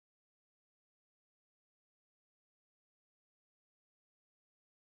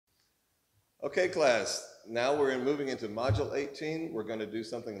Okay, class, now we're moving into Module 18. We're going to do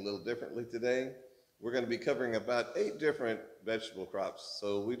something a little differently today. We're going to be covering about 8 different vegetable crops.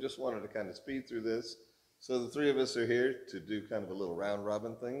 So we just wanted to kind of speed through this. So the three of us are here to do kind of a little round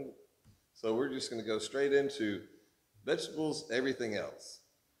robin thing. So we're just going to go straight into vegetables, everything else.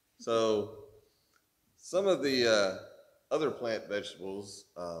 So some of the other plant vegetables,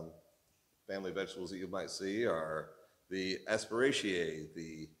 family vegetables that you might see are the Asperaceae,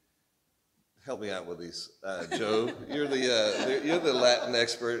 the help me out with these, Joe. You're the Latin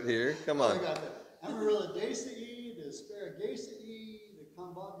expert here. Come I on. got the Amaryllidaceae, the Asparagiaceae, the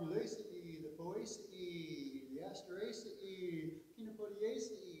Convolvulaceae, the Poaceae, the Asteraceae,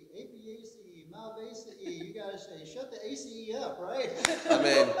 Pinopodiaceae, Apiaceae, Malvaceae. You guys say, shut the ACE up, right? I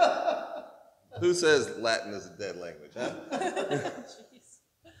mean, who says Latin is a dead language, huh?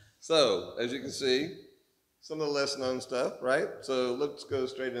 So, as you can see, some of the less known stuff, right? So let's go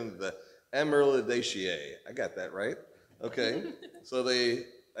straight into the Amaryllidaceae. I got that right. Okay. So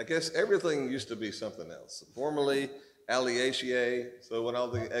I guess everything used to be something else. Formerly Alliaceae. So when all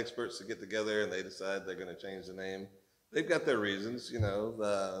the experts get together and they decide they're going to change the name, they've got their reasons.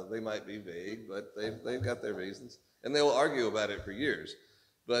 They might be vague, but they've got their reasons, and they will argue about it for years.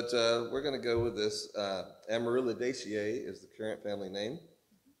 But we're going to go with this. Amaryllidaceae is the current family name.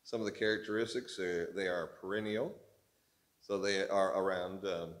 Some of the characteristics are they are perennial, so they are around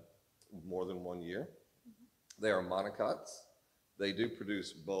more than 1 year. They are monocots. They do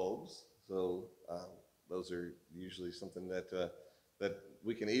produce bulbs, so those are usually something that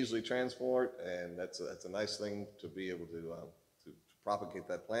we can easily transport, and that's a nice thing to be able to propagate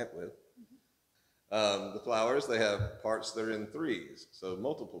that plant with. The flowers, they have parts that are in threes, so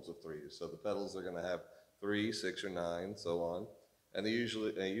multiples of threes. So the petals are going to have 3, 6, or 9, so on. And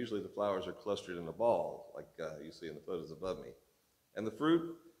usually the flowers are clustered in a ball, like you see in the photos above me. And the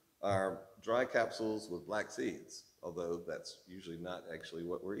fruit are dry capsules with black seeds, although that's usually not actually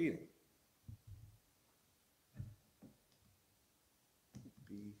what we're eating.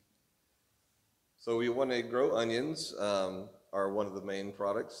 So we want to grow onions, are one of the main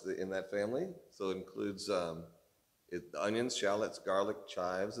products in that family. So it includes onions, shallots, garlic,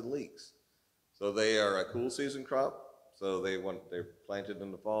 chives, and leeks. So they are a cool season crop. So they're planted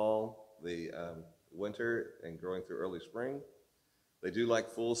in the fall, the winter, and growing through early spring. They do like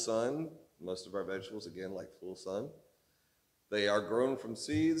full sun. Most of our vegetables, again, like full sun. They are grown from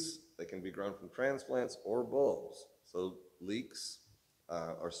seeds. They can be grown from transplants or bulbs. So leeks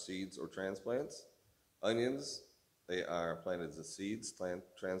are seeds or transplants. Onions, they are planted as seeds,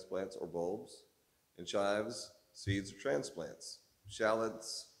 transplants, or bulbs. And chives, seeds or transplants.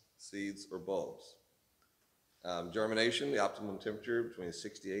 Shallots, seeds, or bulbs. Germination, the optimum temperature between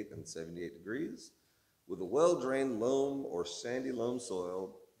 68 and 78 degrees, with a well-drained loam or sandy loam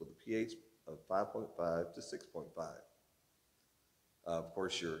soil with a pH of 5.5 to 6.5. Of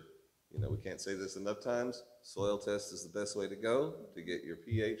course, we can't say this enough times, soil test is the best way to go to get your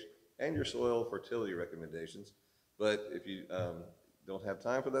pH and your soil fertility recommendations. But if you don't have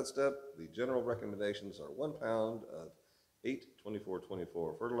time for that step, the general recommendations are 1 pound of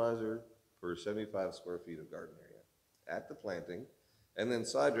 8-24-24 fertilizer per 75 square feet of garden area at the planting, and then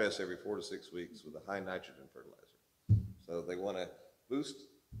side dress every 4 to 6 weeks with a high nitrogen fertilizer. So they want to boost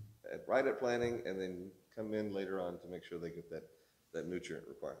right at planting and then come in later on to make sure they get that nutrient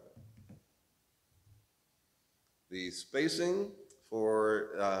requirement. The spacing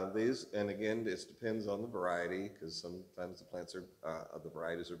for these, and again, this depends on the variety because sometimes the plants the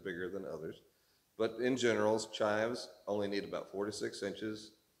varieties are bigger than others. But in general, chives only need about 4 to 6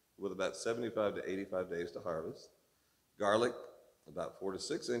 inches with about 75 to 85 days to harvest. Garlic, about 4 to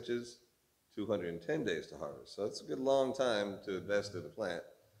 6 inches, 210 days to harvest. So it's a good long time to invest in a plant.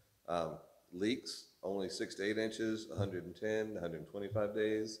 Leeks, only 6 to 8 inches, 110, 125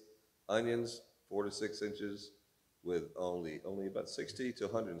 days. Onions, 4 to 6 inches with only about 60 to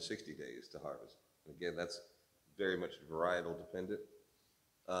 160 days to harvest. And again, that's very much varietal dependent.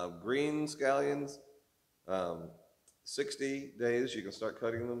 Green scallions, 60 days you can start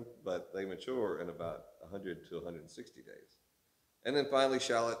cutting them, but they mature in about 100 to 160 days. And then finally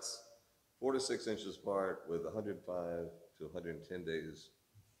shallots, 4 to 6 inches apart with 105 to 110 days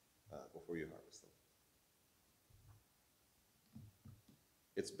before you harvest them.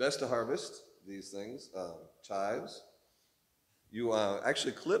 It's best to harvest these things. Chives, you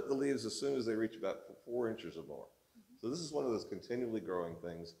actually clip the leaves as soon as they reach about 4 inches or more. So this is one of those continually growing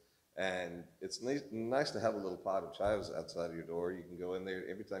things, and it's nice to have a little pot of chives outside of your door. You can go in there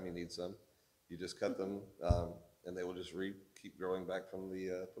every time you need some. You just cut them, and they will just keep growing back from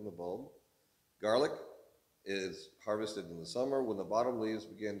the bulb. Garlic, is harvested in the summer when the bottom leaves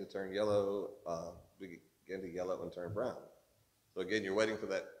begin to turn yellow, begin to yellow and turn brown. So again, you're waiting for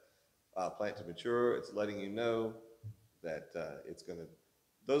that plant to mature. It's letting you know that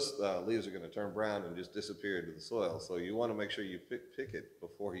those leaves are going to turn brown and just disappear into the soil. So you want to make sure you pick it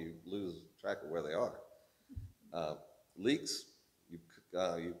before you lose track of where they are. Leeks, you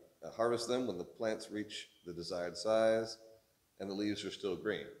harvest them when the plants reach the desired size and the leaves are still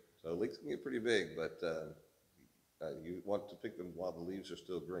green. So leeks can get pretty big, but you want to pick them while the leaves are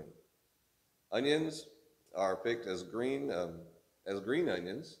still green. Onions are picked as green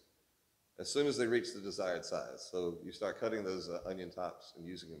onions as soon as they reach the desired size. So you start cutting those onion tops and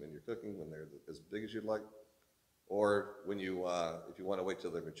using them in your cooking when they're as big as you'd like. Or when you, if you want to wait till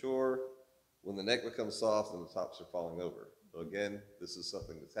they're mature, when the neck becomes soft and the tops are falling over. So again, this is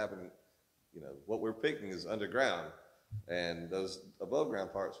something that's happening, what we're picking is underground, and those above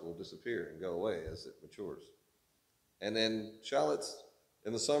ground parts will disappear and go away as it matures. And then shallots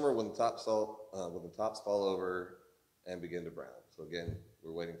in the summer when the tops fall over and begin to brown. So again,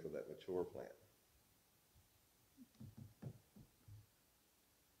 we're waiting for that mature plant.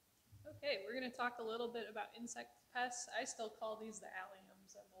 Okay, we're going to talk a little bit about insect pests. I still call these the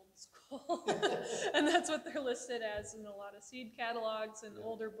alliums. I'm old school. And that's what they're listed as in a lot of seed catalogs and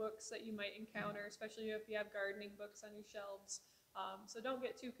older books that you might encounter, especially if you have gardening books on your shelves. So don't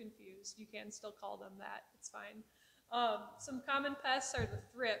get too confused. You can still call them that. It's fine. Some common pests are the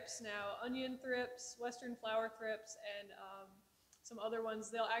thrips. Now, onion thrips, western flower thrips, and some other ones,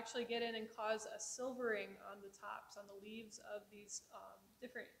 they'll actually get in and cause a silvering on the tops, on the leaves of these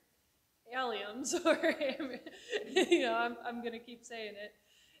different alliums, or I'm going to keep saying it.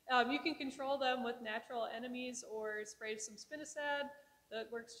 You can control them with natural enemies or spray some spinosad. That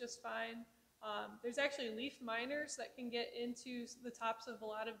works just fine. There's actually leaf miners that can get into the tops of a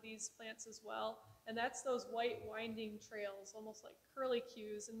lot of these plants as well, and that's those white winding trails, almost like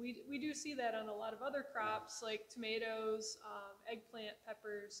curlicues, and we do see that on a lot of other crops like tomatoes, eggplant,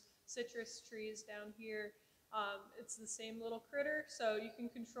 peppers, citrus trees down here. It's the same little critter, so you can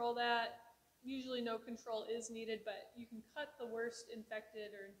control that. Usually no control is needed, but you can cut the worst infected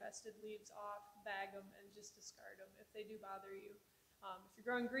or infested leaves off, bag them, and just discard them if they do bother you. If you're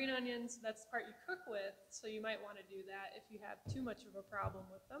growing green onions, that's the part you cook with, so you might want to do that if you have too much of a problem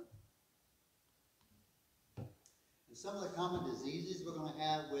with them. And some of the common diseases we're going to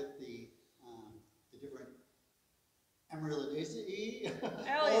have with the different Amaryllidaceae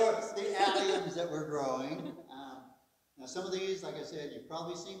or the alliums that we're growing. Now some of these, like I said, you've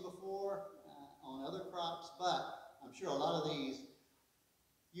probably seen before on other crops, but I'm sure a lot of these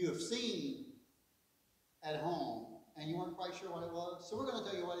you have seen at home and you weren't quite sure what it was. So we're going to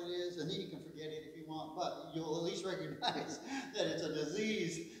tell you what it is, and then you can forget it if you want, but you'll at least recognize that it's a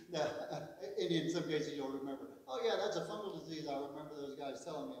disease that, and in some cases you'll remember, oh yeah, that's a fungal disease I remember those guys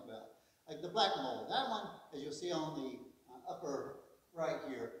telling me about. Like the black mold. That one, as you'll see on the upper right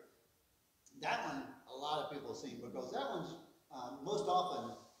here, that one a lot of people have seen because that one's most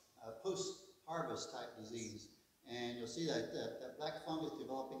often post-harvest type disease. And you'll see that black fungus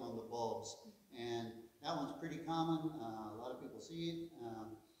developing on the bulbs. And that one's pretty common. A lot of people see it.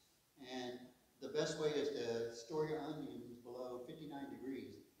 And the best way is to store your onions below 59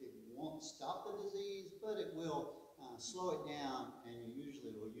 degrees. It won't stop the disease, but it will slow it down, and you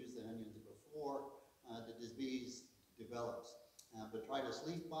usually will use the onions before the disease develops. Botrytis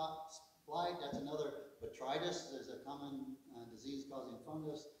leaf blight, that's another. Botrytis is a common disease-causing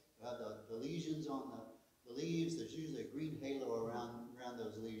fungus. You have the lesions on the leaves. There's usually a green halo around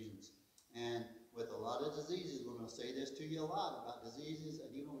those lesions. And with a lot of diseases, we're going to say this to you a lot about diseases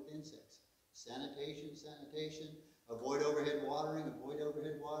and even with insects. Sanitation, avoid overhead watering,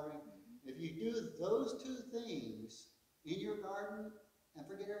 If you do those two things in your garden and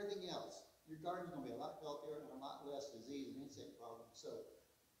forget everything else, your garden's going to be a lot healthier and a lot less disease and insect problems. So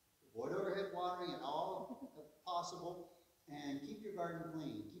avoid overhead watering at all possible, and keep your garden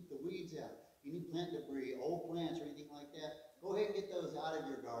clean. Keep the weeds out. Any plant debris, old plants or anything like that, go ahead and get those out of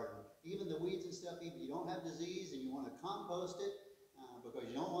your garden. Even the weeds and stuff, even if you don't have disease and you want to compost it, because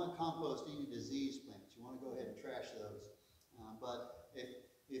you don't want to compost any diseased plants. You want to go ahead and trash those. But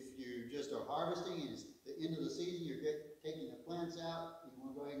if you just are harvesting and it's the end of the season, you're taking the plants out, you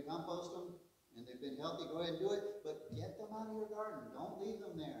want to go ahead and compost them, and they've been healthy, go ahead and do it, but get them out of your garden. Don't leave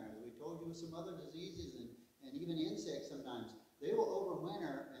them there. As we told you with some other diseases and even insects sometimes, they will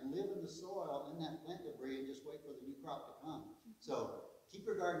overwinter and live in the soil in that plant debris and just wait for the new crop to come. So keep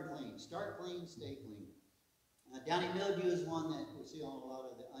your garden clean. Start clean, stay clean. Downy mildew is one that we see on a lot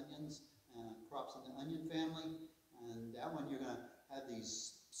of the onions, crops in the onion family. And that one you're going to have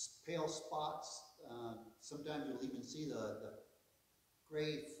these pale spots Sometimes you'll even see the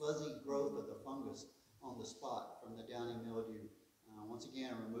gray fuzzy growth of the fungus on the spot from the downy mildew. Once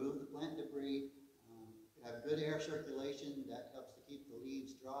again, remove the plant debris, have good air circulation. That helps to keep the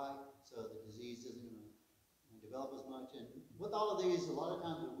leaves dry so the disease isn't going to develop as much. And with all of these, a lot of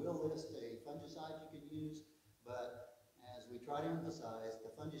times we will list a fungicide you can use, but as we try to emphasize,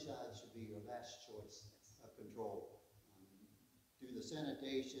 the fungicide should be your last choice of control. Do the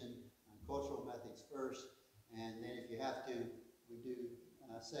sanitation, cultural methods first, and then if you have to, we do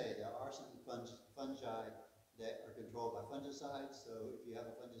say there are some fungi that are controlled by fungicides, so if you have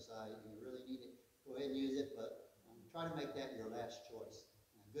a fungicide and you really need it, go ahead and use it, but try to make that your last choice.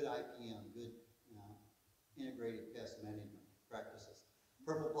 Good IPM, good integrated pest management practices.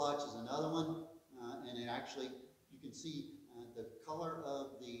 Purple blotch is another one, and it actually, you can see the color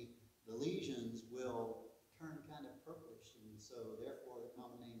of the lesions will turn kind of purplish, and so therefore the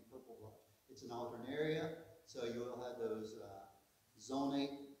common name purple blotch. It's an alternaria, so you will have those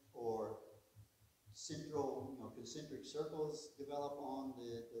zonate or central, concentric circles develop on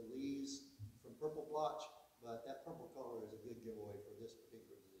the leaves from purple blotch, but that purple color is a good giveaway for this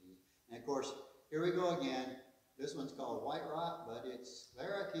particular disease. And of course, here we go again. This one's called white rot, but it's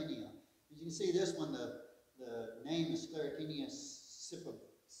Sclerotinia. As you can see, this one, the name is Sclerotinia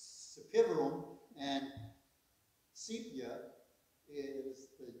cipivarum, and sepia is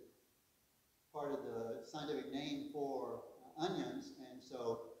the part of the scientific name for onions, and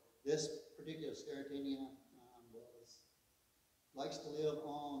so this particular Sclerotinia likes to live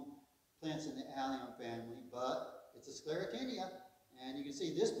on plants in the allium family, but it's a Sclerotinia, and you can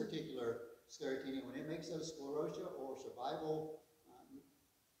see this particular Sclerotinia, when it makes those sclerotia or survival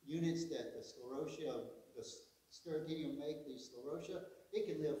units that the Sclerotinia make, these sclerotia, it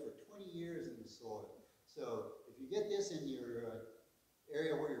can live for 20 years in the soil. So if you get this in your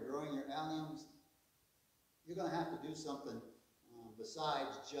area where you're growing your alliums, you're going to have to do something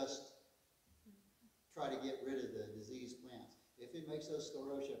besides just try to get rid of the diseased plants. If it makes those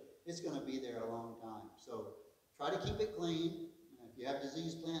sclerotia, it's going to be there a long time. So try to keep it clean. If you have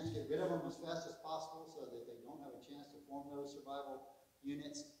diseased plants, get rid of them as fast as possible so that they don't have a chance to form those survival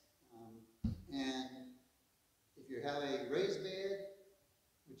units. And if you have a raised bed,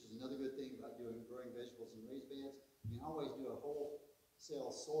 which is another good thing about growing vegetables in raised beds, you can always do a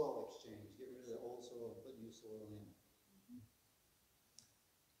wholesale soil exchange. Get rid of the old soil and put new soil in.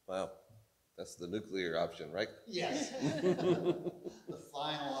 Wow, that's the nuclear option, right? Yes. The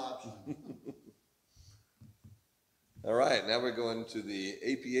final option. All right, now we're going to the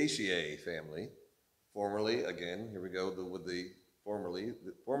Apiaceae family. Formerly, again, here we go with the formerly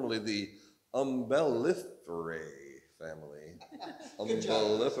the Umbelliferae family.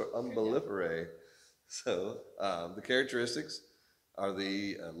 Umbelliferae. So the characteristics are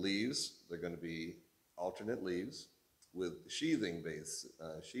the leaves. They're going to be alternate leaves with sheathing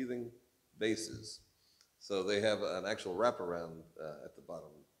bases. So they have an actual wraparound at the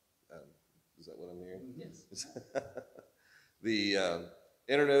bottom. Is that what I'm hearing? Yes. The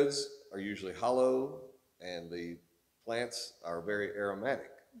internodes are usually hollow, and the plants are very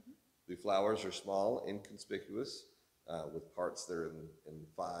aromatic. The flowers are small, inconspicuous, with parts that are in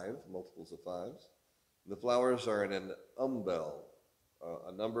five, multiples of fives. The flowers are in an umbel,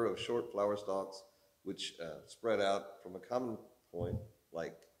 a number of short flower stalks which spread out from a common point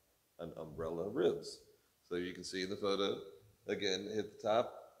like an umbrella of ribs. So you can see in the photo, again, at the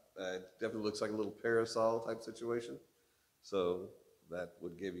top, it definitely looks like a little parasol type situation. So that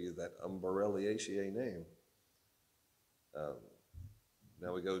would give you that Umbelliferae name.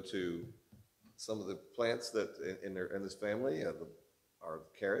 Now we go to some of the plants that in this family are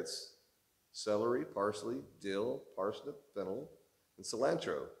carrots, celery, parsley, dill, parsnip, fennel, and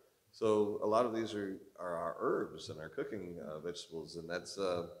cilantro. So a lot of these are our herbs and our cooking vegetables, and that's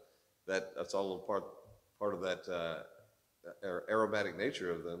all part of that aromatic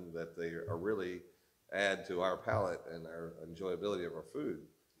nature of them, that they are really add to our palate and our enjoyability of our food.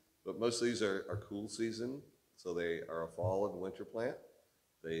 But most of these are cool season, so they are a fall and winter plant.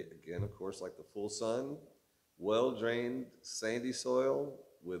 They, again, of course, like the full sun, well-drained, sandy soil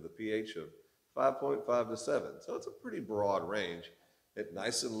with a pH of 5.5 to 7. So it's a pretty broad range. It's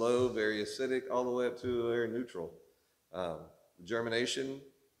nice and low, very acidic, all the way up to very neutral. Germination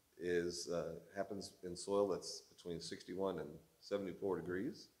happens in soil that's between 61 and 74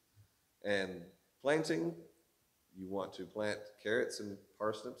 degrees. And planting, you want to plant carrots and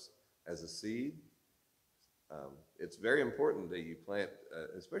parsnips as a seed. It's very important that you plant,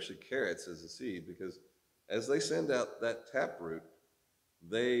 especially carrots as a seed, because as they send out that taproot,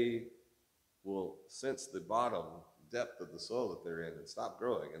 they will sense the bottom depth of the soil that they're in and stop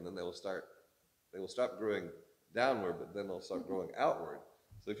growing, and then they will start they will stop growing downward, but then they'll start growing outward.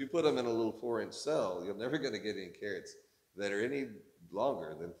 So if you put them in a little 4-inch cell, you're never going to get any carrots that are any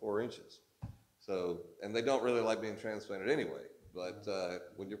longer than 4 inches. So, and they don't really like being transplanted anyway. But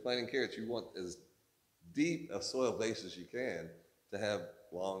when you're planting carrots, you want as deep a soil base as you can to have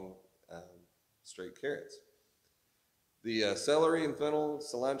long, straight carrots. The celery and fennel,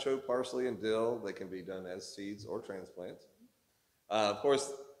 cilantro, parsley, and dill, they can be done as seeds or transplants. Of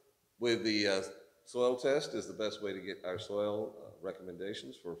course, with the soil test is the best way to get our soil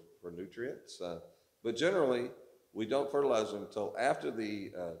recommendations for nutrients. But generally, we don't fertilize them until after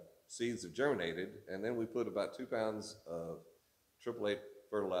the seeds have germinated, and then we put about 2 pounds of 888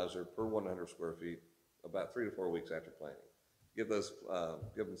 fertilizer per 100 square feet about 3 to 4 weeks after planting. Give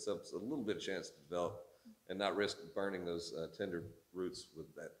themselves a little bit of chance to develop and not risk burning those tender roots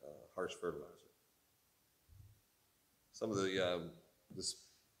with that harsh fertilizer. Some of the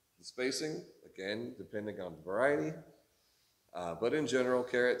spacing, again, depending on the variety, but in general,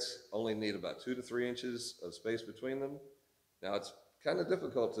 carrots only need about 2 to 3 inches of space between them. Now, it's kind of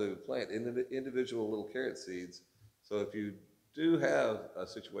difficult to plant individual little carrot seeds, so if you do have a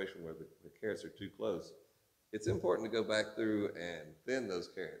situation where the carrots are too close, it's important to go back through and thin those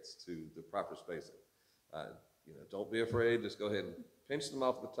carrots to the proper spacing. Don't be afraid, just go ahead and pinch them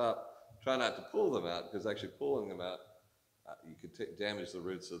off the top. Try not to pull them out, because actually pulling them out, you could damage the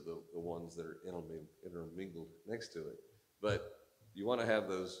roots of the ones that are intermingled next to it. But you want to have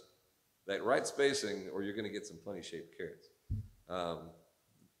that right spacing, or you're going to get some funny shaped carrots.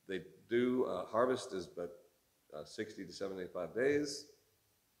 They do harvest is about 60 to 75 days.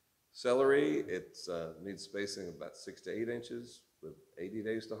 Celery, it needs spacing of about 6 to 8 inches with 80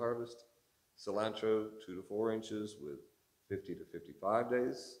 days to harvest. Cilantro, 2 to 4 inches with 50 to 55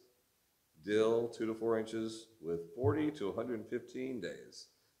 days. Dill, 2 to 4 inches with 40 to 115 days.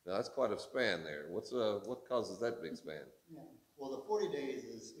 Now that's quite a span there. What causes that big span? Yeah. Well, the 40 days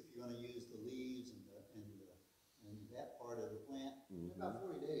is if you're going to use the leaves and that part of the plant. In about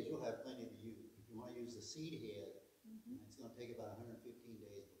 40 days, you'll have plenty to use. If you want to use the seed head, it's going to take about 115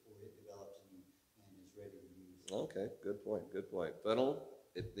 days before it develops and is ready to use. Okay, good point, good point. Fennel,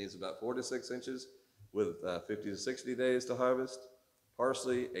 it needs about 4 to 6 inches with 50 to 60 days to harvest.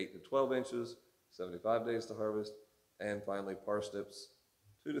 Parsley, 8 to 12 inches, 75 days to harvest. And finally, parsnips,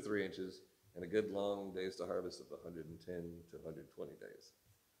 2 to 3 inches, and a good long days to harvest of 110 to 120 days.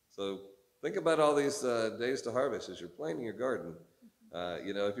 So think about all these days to harvest as you're planting your garden.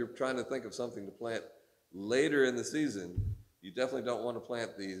 If you're trying to think of something to plant later in the season, you definitely don't want to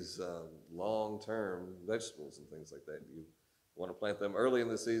plant these long-term vegetables and things like that. You want to plant them early in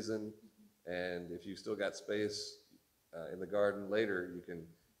the season, and if you still got space in the garden later, you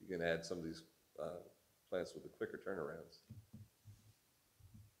can add some of these plants with the quicker turnarounds.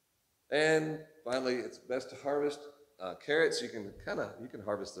 And finally, it's best to harvest carrots. You can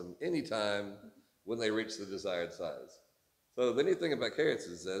harvest them anytime when they reach the desired size. So the neat thing about carrots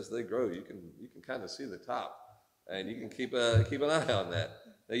is as they grow, you can kind of see the top, and you can keep an eye on that.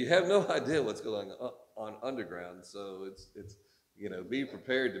 Now you have no idea what's going on underground, so it's be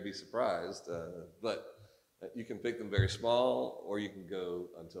prepared to be surprised. But you can pick them very small, or you can go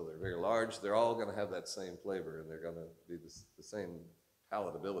until they're very large. They're all going to have that same flavor, and they're going to be the same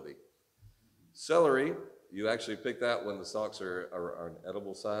palatability. Celery, you actually pick that when the stalks are an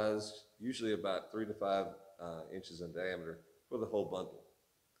edible size, usually about 3 to 5 inches in diameter for the whole bundle.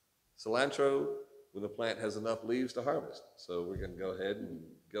 Cilantro, when the plant has enough leaves to harvest. So we're going to go ahead and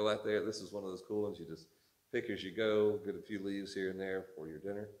go out there. This is one of those cool ones you just pick as you go, get a few leaves here and there for your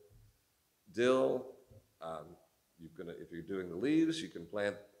dinner. Dill, if you're doing the leaves, you can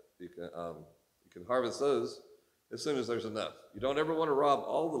harvest those as soon as there's enough. You don't ever want to rob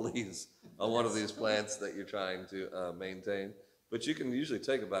all the leaves on one of these plants that you're trying to maintain, but you can usually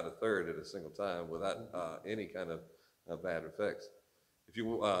take about a third at a single time without any kind of bad effects. If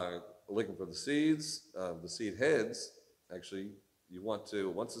you are looking for the seeds, the seed heads, actually, you want to,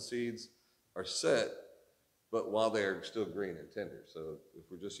 once the seeds are set, but while they're still green and tender. So if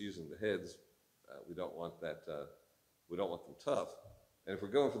we're just using the heads, we don't want that, we don't want them tough. And if we're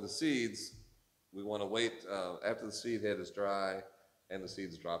going for the seeds, we want to wait after the seed head is dry and the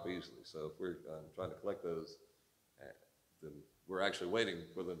seeds drop easily. So if we're trying to collect those, then we're actually waiting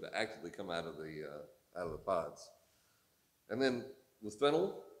for them to actively come out of the pods. And then with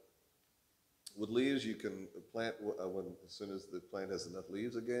fennel, with leaves, you can plant as soon as the plant has enough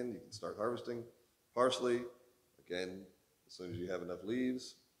leaves again, you can start harvesting. Parsley, again, as soon as you have enough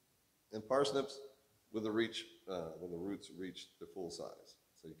leaves. And parsnips when the roots reach the full size.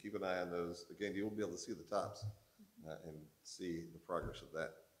 So you keep an eye on those. Again, you will be able to see the tops and see the progress of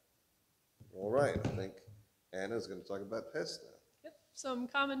that. All right, I think Anna's going to talk about pests now. Yep, some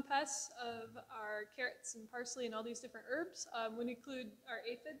common pests of our carrots and parsley and all these different herbs would include our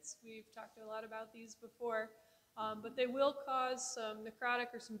aphids. We've talked a lot about these before, but they will cause some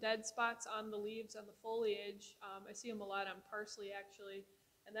necrotic or some dead spots on the leaves, on the foliage. I see them a lot on parsley actually,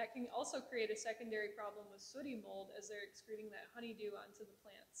 and that can also create a secondary problem with sooty mold as they're excreting that honeydew onto the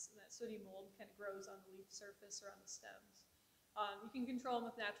plants, and that sooty mold kind of grows on the leaf surface or on the stems. You can control them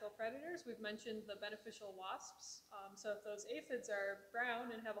with natural predators. We've mentioned the beneficial wasps. So if those aphids are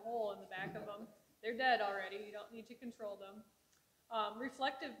brown and have a hole in the back of them, they're dead already. You don't need to control them.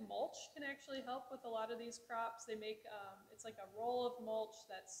 Reflective mulch can actually help with a lot of these crops. They make, it's like a roll of mulch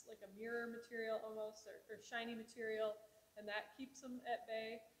that's like a mirror material almost, or shiny material, and that keeps them at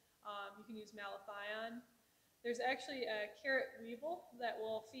bay. You can use malathion. There's actually a carrot weevil that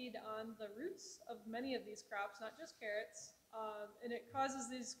will feed on the roots of many of these crops, not just carrots. And it causes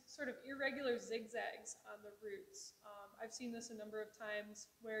these sort of irregular zigzags on the roots. I've seen this a number of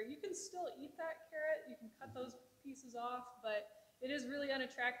times where you can still eat that carrot, you can cut those pieces off, but it is really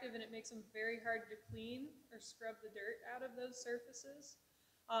unattractive and it makes them very hard to clean or scrub the dirt out of those surfaces.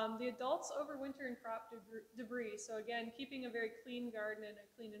 The adults overwinter in crop debris, so again, keeping a very clean garden and a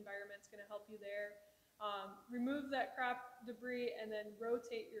clean environment is going to help you there. Remove that crop debris and then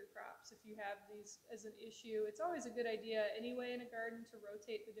rotate your crops if you have these as an issue. It's always a good idea anyway in a garden to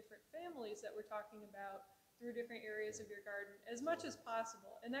rotate the different families that we're talking about through different areas of your garden as much as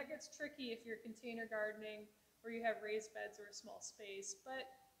possible. And that gets tricky if you're container gardening or you have raised beds or a small space, but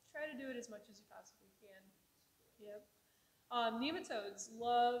try to do it as much as you possibly can. Yep. Nematodes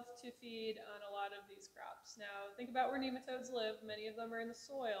love to feed on a lot of these crops. Now think about where nematodes live. Many of them are in the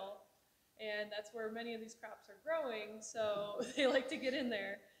soil. And that's where many of these crops are growing, so they like to get in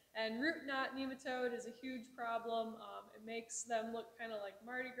there. And root knot nematode is a huge problem. It makes them look kind of like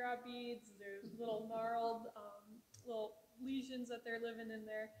Mardi Gras beads. There's little gnarled little lesions that they're living in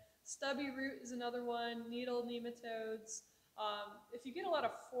there. Stubby root is another one, needle nematodes. If you get a lot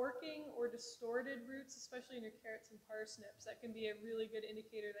of forking or distorted roots, especially in your carrots and parsnips, that can be a really good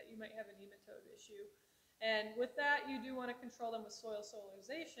indicator that you might have a nematode issue. And with that, you do want to control them with soil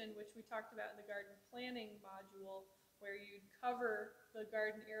solarization, which we talked about in the garden planning module, where you'd cover the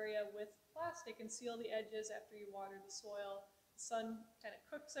garden area with plastic and seal the edges after you water the soil. The sun kind of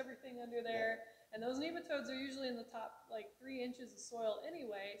cooks everything under there. And those nematodes are usually in the top like 3 inches of soil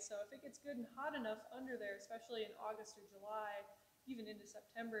anyway, so if it gets good and hot enough under there, especially in August or July, even into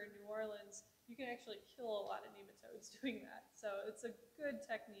September in New Orleans, you can actually kill a lot of nematodes doing that. So it's a good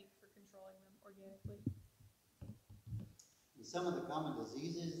technique for controlling them organically. And some of the common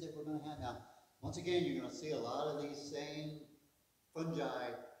diseases that we're going to have now, once again, you're going to see a lot of these same fungi,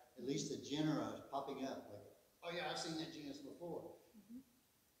 at least the genera, popping up. Like, oh yeah, I've seen that genus before.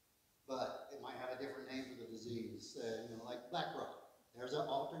 But it might have a different name for the disease. Like black rot. There's an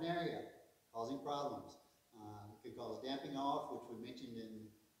alternaria causing problems. It could cause damping off, which we mentioned in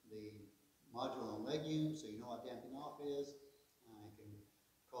the module on legumes, so you know what damping off is. It can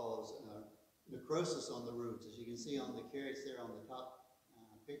cause necrosis on the roots, as you can see on the carrots there on the top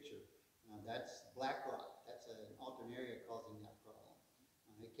picture. That's black rot. That's an alternaria causing that problem.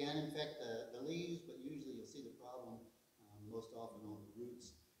 It can infect the leaves, but usually you'll see the problem most often on the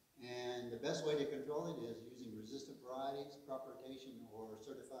roots. And the best way to control it is using resistant varieties, crop rotation, or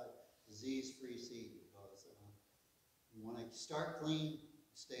certified disease-free seed, because you want to start clean,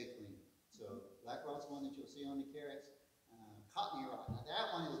 stay clean. So black rot's one that you'll see on the carrots. Cottony rot. Now that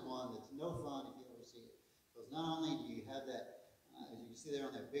one is one that's no fun if you ever see it. Because not only do you have that, as you can see there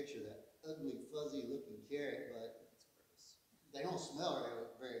on that picture, that ugly, fuzzy looking carrot, but they don't smell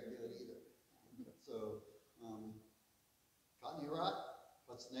very good either. So, cottony rot,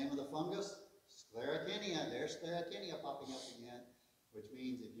 what's the name of the fungus? Sclerotinia. There's Sclerotinia popping up again, which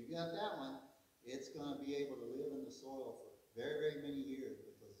means if you got that one, it's going to be able to live in the soil for very, very many years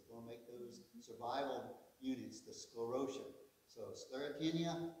because it's going to make those survival units, the sclerotia. So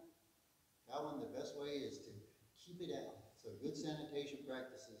Sclerotinia, that one, the best way is to keep it out. So good sanitation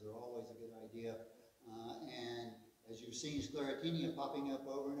practices are always a good idea. And as you've seen Sclerotinia popping up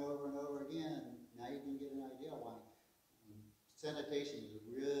over and over and over again, now you can get an idea why sanitation is a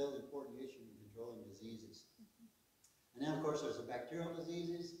real important issue in controlling diseases. And then of course there's the bacterial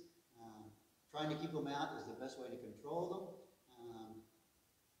diseases. Trying to keep them out is the best way to control them.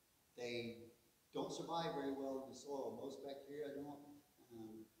 They don't survive very well in the soil. Most bacteria don't.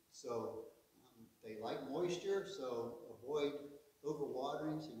 They like moisture, so avoid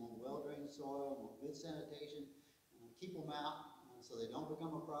overwatering. So you want well-drained soil, want good sanitation. Keep them out so they don't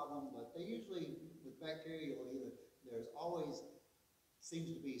become a problem. But they usually, with bacteria, there's always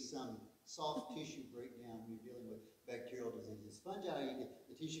seems to be some soft tissue breakdown when you're dealing with bacterial diseases. Fungi,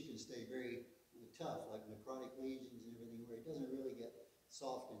 the tissue can stay very tough, like necrotic lesions and everything, where it doesn't really get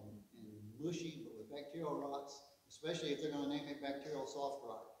soft and mushy. But with bacterial rots, especially if they're going to name it bacterial soft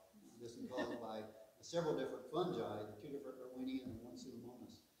rot, this is caused by several different fungi, the 2 different Erwinia and 1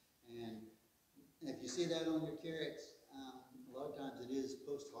 Pseudomonas. And if you see that on your carrots, a lot of times it is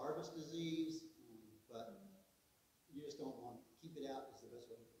post-harvest disease, but you just don't want to keep it out. Is the best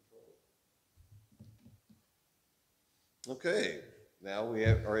way to control it. Okay, now we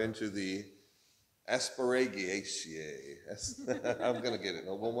are into the Asparagaceae. I'm going to get it.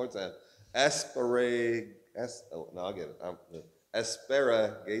 No, one more time. Oh, no, I'll get it.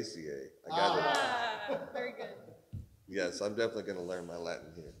 Asparagaceae. I got it. Very good. Yes, I'm definitely going to learn my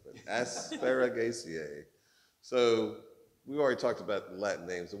Latin here. But Asparagaceae. So we already talked about the Latin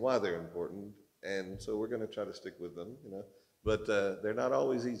names and why they're important, and so we're going to try to stick with them, but they're not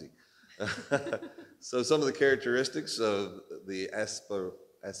always easy. So some of the characteristics of the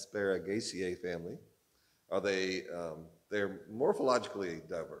Asparagaceae family are they're morphologically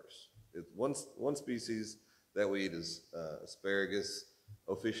diverse. One species that we eat is Asparagus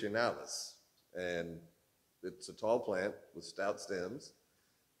officinalis, and it's a tall plant with stout stems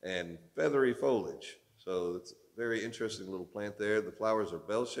and feathery foliage. So it's a very interesting little plant there. The flowers are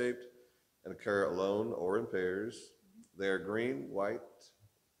bell-shaped and occur alone or in pairs. They're green, white,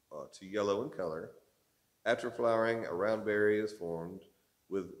 to yellow in color. After flowering, a round berry is formed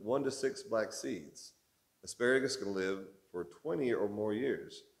with 1 to 6 black seeds. Asparagus can live for 20 or more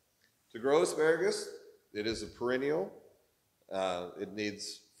years. To grow asparagus, it is a perennial. It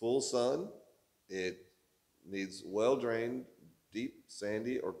needs full sun. It needs well-drained, deep,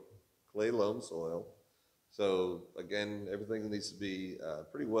 sandy, or clay loam soil. So again, everything needs to be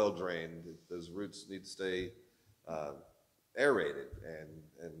pretty well-drained. Those roots need to stay aerated,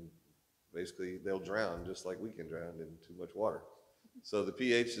 and basically they'll drown just like we can drown in too much water. So the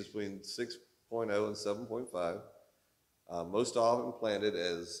pH is between 6.0 and 7.5. Most often planted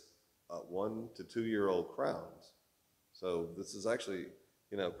as 1 to 2 year old crowns. So this is actually,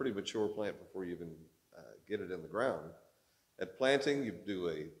 a pretty mature plant before you even get it in the ground. At planting, you do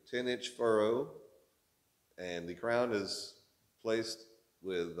a 10-inch furrow, and the crown is placed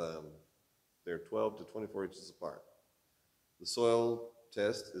with, they're 12 to 24 inches apart. The soil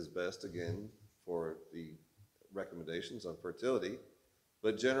test is best, again, for the recommendations on fertility,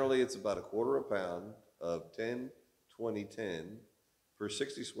 but generally it's about 1/4 pound of 10-20-10 per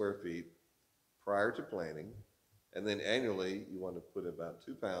 60 square feet prior to planting, and then annually you want to put about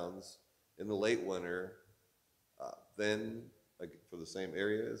 2 pounds in the late winter, then for the same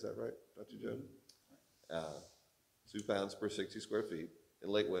area. Is that right, Dr. Joe? 2 pounds per 60 square feet in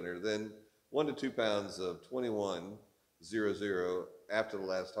late winter, then 1 to 2 pounds of 21-00 after the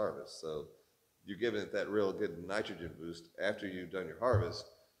last harvest. So you're giving it that real good nitrogen boost after you've done your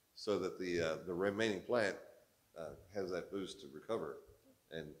harvest, so that the remaining plant has that boost to recover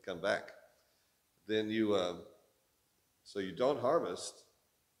and come back. Then so you don't harvest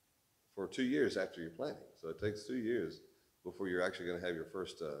for 2 years after you're planting. So it takes 2 years before you're actually going to have your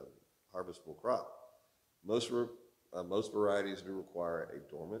first harvestable crop. Most varieties do require a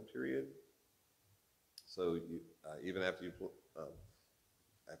dormant period. So even after you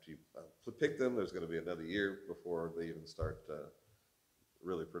pick them, there's going to be another year before they even start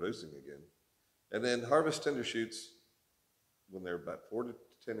really producing again. And then harvest tender shoots when they're about 4 to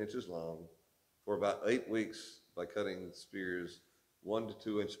 10 inches long for about 8 weeks by cutting spears 1 to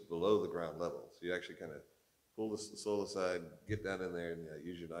 2 inches below the ground level. So you actually kind of pull the soil aside, get down in there, and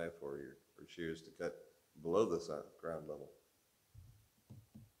use your knife or your shears to cut below the ground level.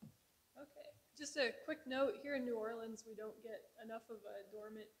 Okay, just a quick note, here in New Orleans, we don't get enough of a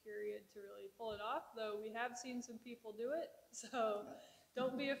dormant period to really pull it off, though we have seen some people do it. So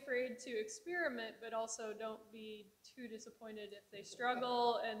don't be afraid to experiment, but also don't be too disappointed if they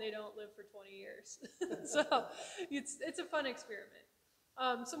struggle and they don't live for 20 years. So it's a fun experiment.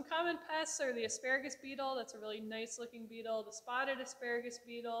 Some common pests are the asparagus beetle. That's a really nice looking beetle. The spotted asparagus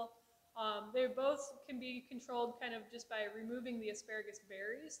beetle. They both can be controlled kind of just by removing the asparagus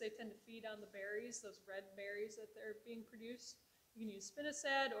berries. They tend to feed on the berries, those red berries that they're being produced. You can use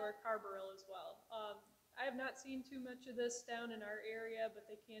spinosad or carbaryl as well. I have not seen too much of this down in our area, but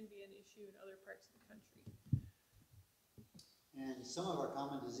they can be an issue in other parts of the country. And some of our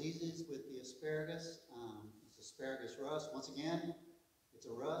common diseases with the asparagus, it's asparagus rust. Once again, it's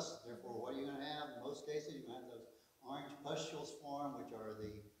a rust, therefore what are you going to have? In most cases, you're going to have those orange pustules form, which are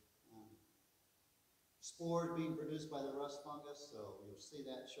the spores being produced by the rust fungus. So you'll see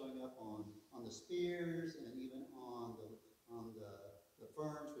that showing up on the spears and even on the the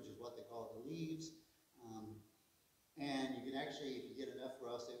ferns, which is what they call the leaves. And you can actually, if you get enough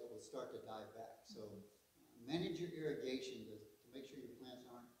rust, it will start to die back. So manage your irrigation to make sure your plants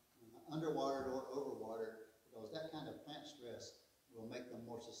aren't underwatered or overwatered, because that kind of plant stress will make them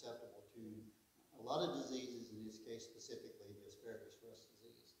more susceptible to a lot of diseases, in this case specifically the asparagus rust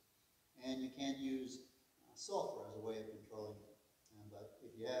disease. And you can use sulfur as a way of controlling it. But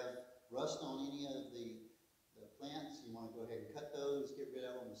if you have rust on any of the plants, you want to go ahead and cut those, get rid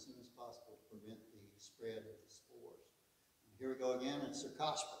of them as soon as possible to prevent the spread of the spores. And here we go again, it's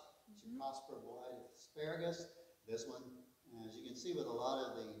Cercospora. Cercospora blight asparagus. This one, as you can see with a lot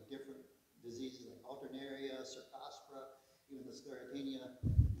of the different diseases like alternaria, Cercospora, even the sclerotinia,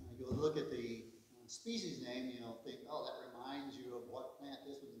 you'll look at the species name, you'll think, oh, that reminds you of what plant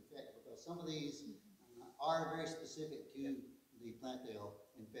this would infect, because some of these are very specific to the plant they'll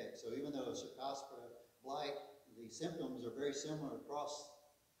infect. So even though Cercospora blight, the symptoms are very similar across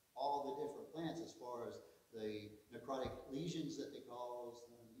all the different plants as far as the necrotic lesions that they cause,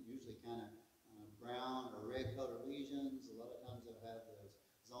 usually kind of brown or red colored lesions. A lot of times they'll have those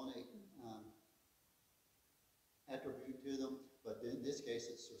zonate attribute to them, but in this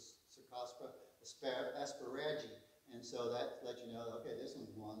case it's Cercospora asparagi, and so that lets you know, okay, this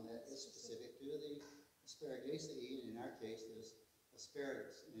one's one that is specific to the Asparagaceae, and in our case this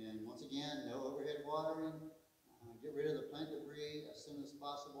asparagus. And once again, no overhead watering. Get rid of the plant debris as soon as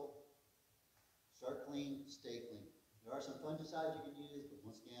possible. Start clean, stay clean. There are some fungicides you can use, but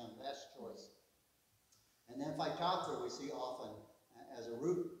once again, last choice. And then Phytophthora we see often as a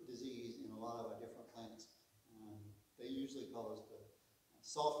root disease in a lot of our different plants. They usually cause the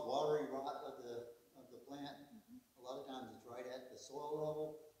soft watery rot of the plant. A lot of times it's right at the soil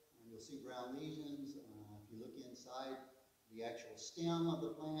level. You'll see brown lesions. If you look inside the actual stem of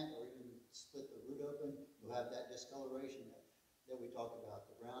the plant, or even split the root open, you'll have that discoloration that we talked about,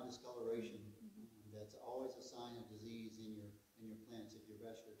 the brown discoloration. That's always a sign of disease in your plants if your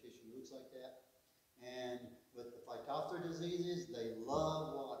vascular tissue looks like that. And with the Phytophthora diseases, they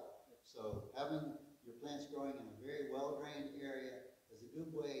love water. So having your plants growing in a very well-drained area is a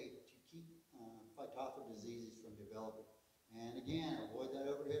good way to keep Phytophthora diseases from developing. And again, avoid that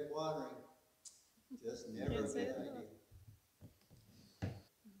overhead watering. Just never a good idea.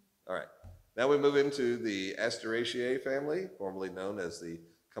 All right. Now we move into the Asteraceae family, formerly known as the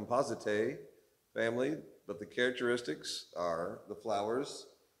Compositae family, but the characteristics are the flowers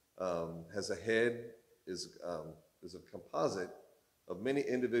has a head, is a composite of many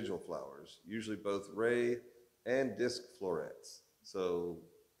individual flowers, usually both ray and disc florets. So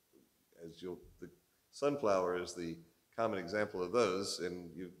the sunflower is the common example of those, and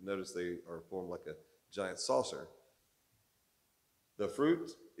you've noticed they are formed like a giant saucer. The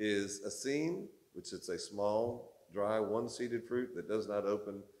fruit is acene, which is a small, dry, one-seeded fruit that does not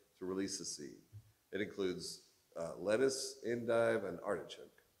open to release the seed. It includes lettuce, endive, and artichoke.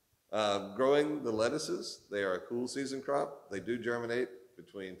 Growing the lettuces, they are a cool season crop. They do germinate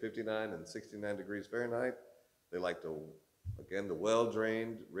between 59 and 69 degrees Fahrenheit. They like the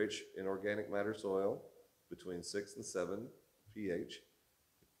well-drained, rich in organic matter soil between 6 and 7 pH,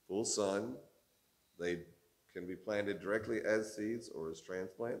 full sun. They can be planted directly as seeds or as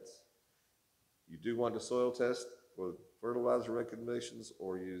transplants. You do want to soil test for fertilizer recommendations,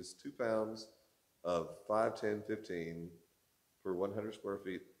 or use 2 pounds of 5, 10, 15 per 100 square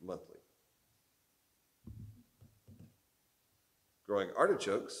feet monthly. Growing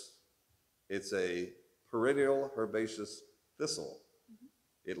artichokes, it's a perennial herbaceous thistle.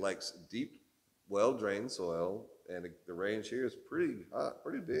 It likes deep, well-drained soil, and the range here is pretty hot,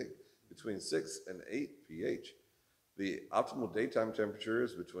 pretty big, between 6 and 8 pH. The optimal daytime temperature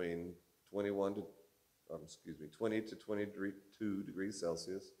is between 20 to 22 degrees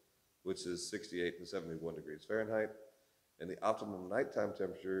Celsius, which is 68 to 71 degrees Fahrenheit. And the optimal nighttime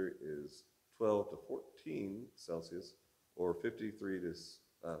temperature is 12 to 14 Celsius, or 53 to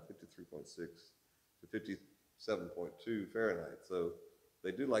 53.6 to 57.2 Fahrenheit. So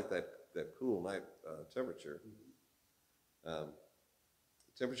they do like that cool night temperature.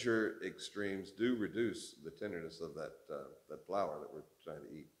 Temperature extremes do reduce the tenderness of that flower that we're trying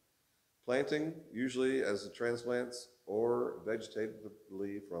to eat. Planting, usually as the transplants or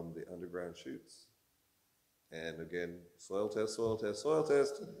vegetatively from the underground shoots. And again, soil test,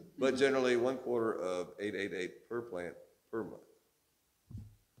 but generally 1/4 of 888 per plant per month.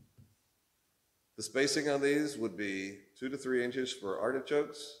 The spacing on these would be 2 to 3 inches for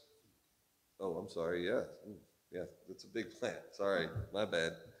artichokes. Oh, I'm sorry, yeah. Yeah, it's a big plant. Sorry, my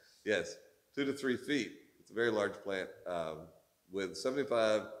bad. Yes, 2 to 3 feet. It's a very large plant with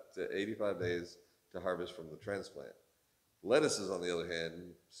 75 to 85 days to harvest from the transplant. Lettuces, on the other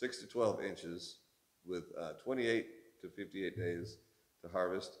hand, 6 to 12 inches with 28 to 58 days to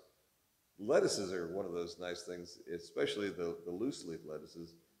harvest. Lettuces are one of those nice things, especially the loose leaf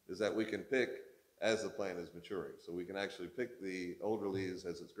lettuces, is that we can pick as the plant is maturing. So we can actually pick the older leaves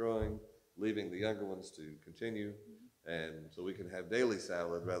as it's growing, leaving the younger ones to continue. And so we can have daily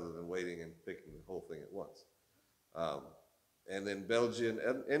salad rather than waiting and picking the whole thing at once. And then Belgian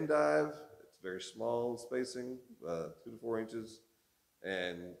endive, it's very small spacing, 2 to 4 inches.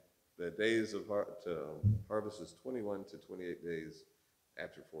 And the days of harvest is 21 to 28 days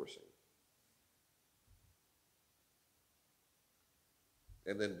after forcing.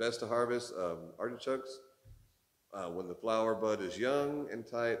 And then best to harvest, artichokes, when the flower bud is young and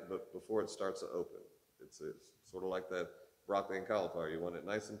tight, but before it starts to open. It's sort of like that broccoli and cauliflower. You want it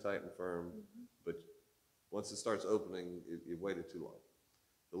nice and tight and firm, but once it starts opening, you waited too long.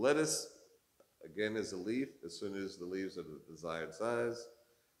 The lettuce, again, is a leaf as soon as the leaves are the desired size.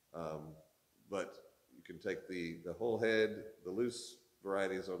 But you can take the whole head, the loose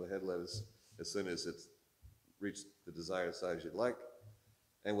varieties or the head lettuce, as soon as it's reached the desired size you'd like.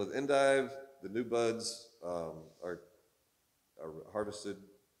 And with endive, the new buds are harvested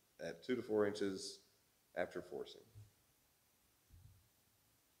at 2 to 4 inches after forcing.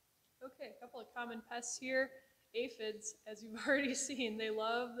 Okay, a couple of common pests here. Aphids, as you've already seen, they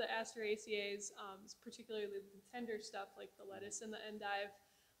love the Asteraceae, particularly the tender stuff like the lettuce and the endive.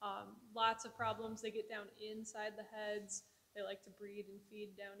 Lots of problems. They get down inside the heads. They like to breed and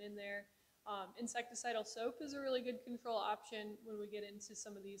feed down in there. Insecticidal soap is a really good control option when we get into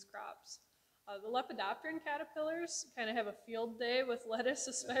some of these crops. The lepidopteran caterpillars kind of have a field day with lettuce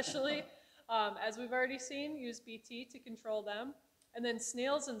especially. As we've already seen, use BT to control them. And then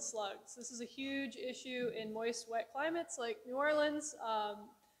snails and slugs. This is a huge issue in moist, wet climates like New Orleans.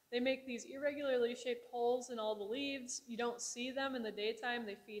 They make these irregularly shaped holes in all the leaves. You don't see them in the daytime,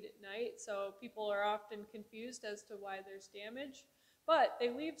 they feed at night, so people are often confused as to why there's damage. But they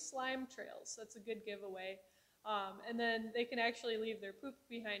leave slime trails, that's a good giveaway. And then they can actually leave their poop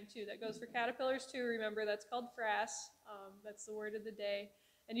behind too. That goes for caterpillars too, remember that's called frass. That's the word of the day.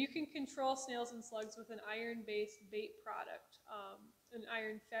 And you can control snails and slugs with an iron-based bait product, an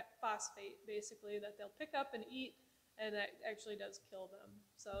iron phosphate basically that they'll pick up and eat, and that actually does kill them.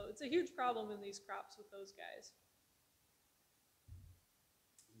 So it's a huge problem in these crops with those guys.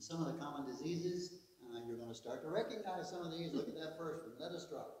 And some of the common diseases, you're going to start to recognize some of these. Look at that first one, lettuce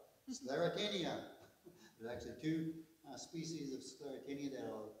drop, Sclerotinia. There's actually two species of Sclerotinia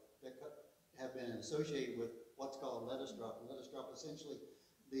that have been associated with what's called lettuce drop. Lettuce drop, essentially,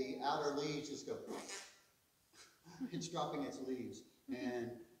 the outer leaves just go, it's dropping its leaves.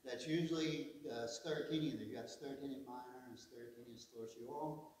 And that's usually Sclerotinia. You've got Sclerotinia minor and Sclerotinia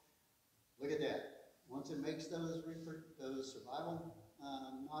sclerotiorum. Look at that. Once it makes those survival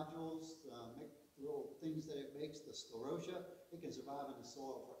nodules, little things that it makes, the sclerotia, it can survive in the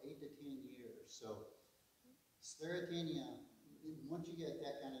soil for 8 to 10 years. So Sclerotinia, once you get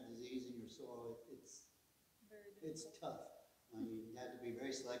that kind of disease in your soil, it's tough. You have to be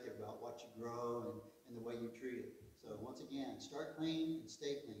very selective about what you grow and the way you treat it. So once again, start clean and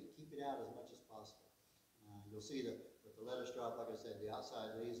stay clean. Keep it out as much as possible. You'll see that with the lettuce drop, like I said, the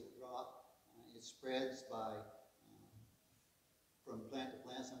outside leaves will drop. It spreads from plant to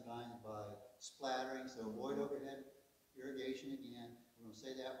plant sometimes by splattering. So avoid overhead irrigation again. We're going to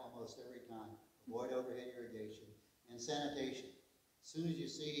say that almost every time. Avoid overhead irrigation. And sanitation. As soon as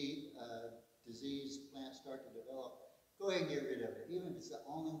you see diseased plants start to develop, go ahead and get rid of it, even if it's the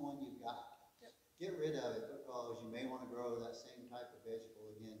only one you've got. Yep. Get rid of it because you may want to grow that same type of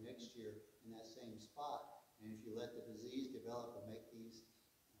vegetable again next year in that same spot. And if you let the disease develop and make these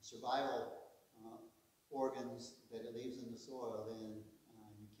survival organs that it leaves in the soil, then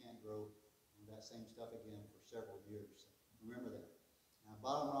you can't grow that same stuff again for several years. Remember that. Now,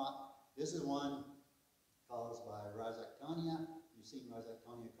 bottom rot, this is one caused by Rhizoctonia. You've seen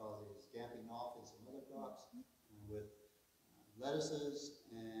Rhizoctonia causes damping off in some other crops. With lettuces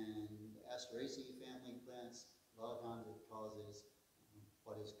and Asteraceae family plants, a lot of times it causes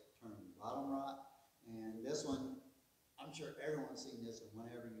what is termed bottom rot. And this one, I'm sure everyone's seen this one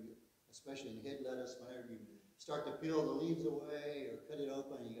whenever you, especially in head lettuce, whenever you start to peel the leaves away or cut it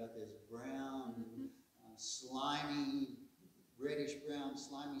open, you got this brown, slimy, reddish brown,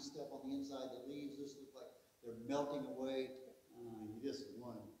 slimy stuff on the inside. The leaves just look like they're melting away. You just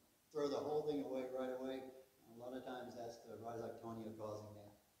want to throw the whole thing away right away. A lot of times that's the Rhizoctonia causing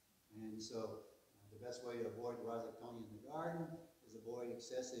that. And so the best way to avoid Rhizoctonia in the garden is avoid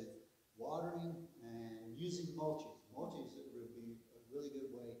excessive watering and using mulches. Mulches would be a really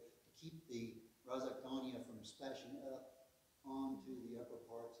good way to keep the Rhizoctonia from splashing up onto the upper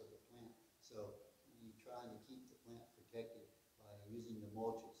parts of the plant. So you're trying to keep the plant protected by using the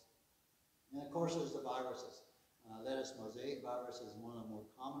mulches. And of course, there's the viruses. Lettuce mosaic virus is one of the more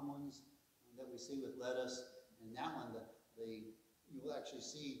common ones that we see with lettuce. And that one, you will actually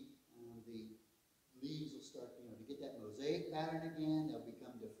see the leaves will start, to get that mosaic pattern again. They'll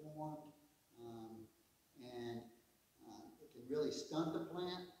become deformed, and it can really stunt the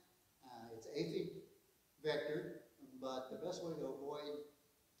plant. It's aphid vectored, but the best way to avoid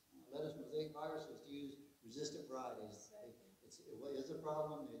lettuce mosaic virus is to use resistant varieties. It is a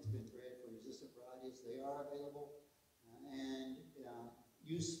problem. It's been bred for resistant varieties. They are available, and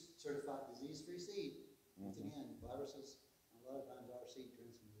use certified disease-free seed. Once again, viruses a lot of times are seed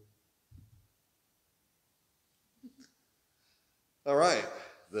transmitted. All right,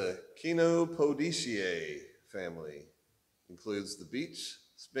 the Chenopodiaceae family includes the beets,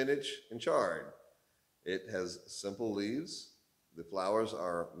 spinach, and chard. It has simple leaves. The flowers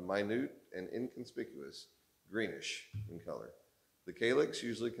are minute and inconspicuous, greenish in color. The calyx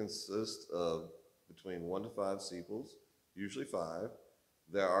usually consists of between 1 to 5 sepals, usually 5.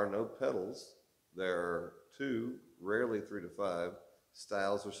 There are no petals. There are 2, rarely 3 to 5,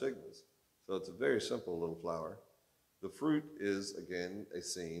 styles or sigmas. So it's a very simple little flower. The fruit is, again, a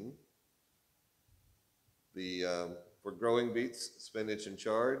cane. For growing beets, spinach, and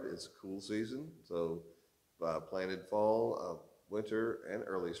chard, it's a cool season. So planted fall, winter, and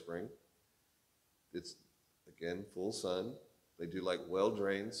early spring. It's, again, full sun. They do like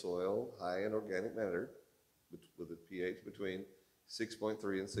well-drained soil, high in organic matter, with a pH between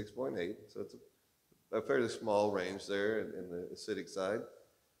 6.3 and 6.8. So it's a fairly small range there in the acidic side.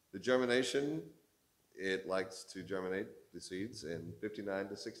 The germination, it likes to germinate the seeds in 59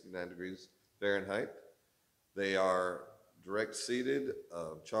 to 69 degrees Fahrenheit. They are direct seeded,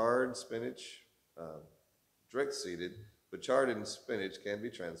 chard, spinach, direct seeded, but chard and spinach can be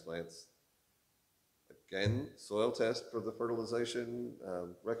transplants. Again, soil test for the fertilization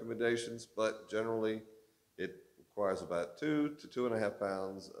recommendations, but generally it requires about 2 to 2.5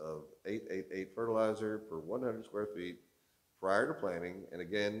 pounds of 888 fertilizer per 100 square feet prior to planting, and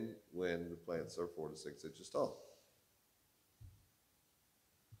again when the plants are 4 to 6 inches tall.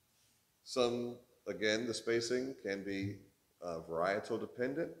 Again, the spacing can be varietal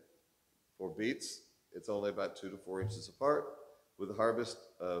dependent. For beets, it's only about 2 to 4 inches apart, with a harvest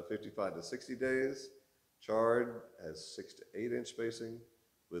of 55 to 60 days. Chard has 6 to 8 inch spacing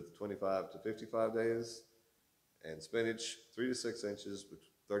with 25 to 55 days, and spinach 3 to 6 inches with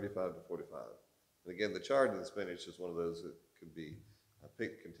 35 to 45. And again, the chard and the spinach is one of those that can be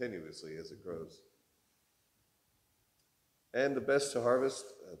picked continuously as it grows. And the best to harvest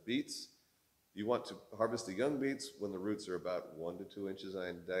beets, you want to harvest the young beets when the roots are about 1 to 2 inches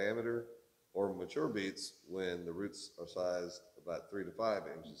in diameter, or mature beets when the roots are sized about 3 to 5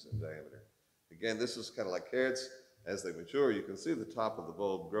 inches in diameter. Again, this is kind of like carrots. As they mature, you can see the top of the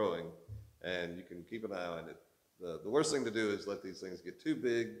bulb growing, and you can keep an eye on it. The worst thing to do is let these things get too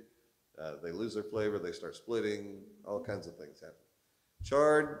big. They lose their flavor, they start splitting, all kinds of things happen.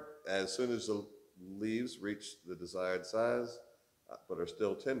 Chard, as soon as the leaves reach the desired size, but are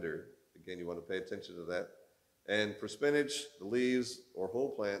still tender, again, you want to pay attention to that. And for spinach, the leaves or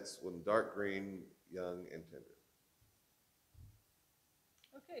whole plants when dark green, young, and tender.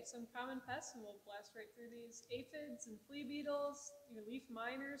 Okay, some common pests, and we'll blast right through these. Aphids and flea beetles, your leaf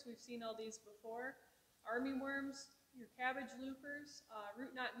miners, we've seen all these before. Armyworms, your cabbage loopers,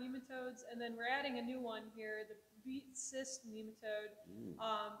 root knot nematodes, and then we're adding a new one here, the beet cyst nematode.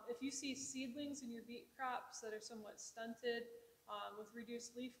 If you see seedlings in your beet crops that are somewhat stunted with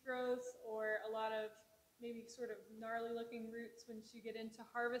reduced leaf growth, or a lot of maybe sort of gnarly looking roots once you get into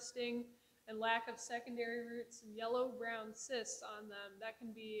harvesting, and lack of secondary roots and yellow-brown cysts on them, that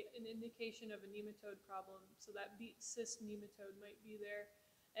can be an indication of a nematode problem. So that beet cyst nematode might be there.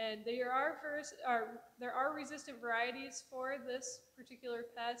 And there are resistant varieties for this particular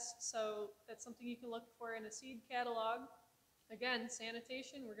pest, so that's something you can look for in a seed catalog. Again,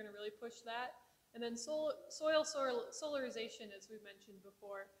 sanitation, we're going to really push that. And then soil solarization, as we mentioned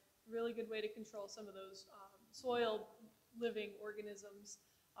before, really good way to control some of those soil living organisms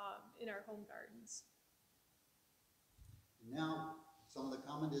in our home gardens. Now, some of the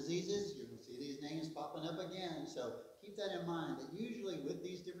common diseases, you're going to see these names popping up again, so keep that in mind, that usually with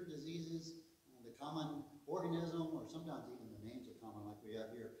these different diseases, the common organism, or sometimes even the names are common, like we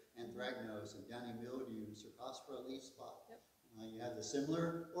have here, anthracnose and downy mildew, Cercospora leaf spot. Yep. You have the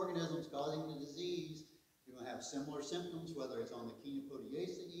similar organisms causing the disease. You're going to have similar symptoms, whether it's on the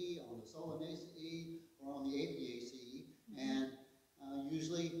Chenopodiaceae, on the Solanaceae, or on the Apiaceae, and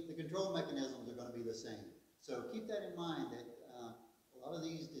usually the control mechanisms are going to be the same. So keep that in mind that a lot of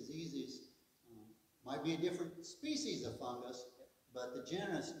these diseases might be a different species of fungus, but the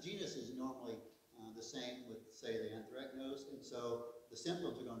genus is normally the same with, say, the anthracnose, and so the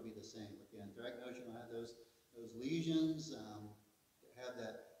symptoms are going to be the same. With the anthracnose, you're going to have those lesions, have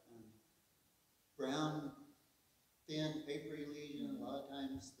that brown, thin, papery lesion. A lot of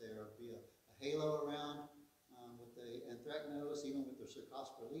times there'll be a halo around with the anthracnose, even with the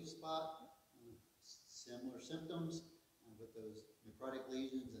cercospora leaf spot. Similar symptoms with those necrotic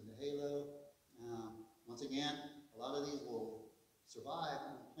lesions and the halo. Once again, a lot of these will survive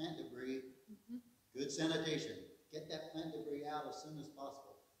on plant debris. Good sanitation. Get that plant debris out as soon as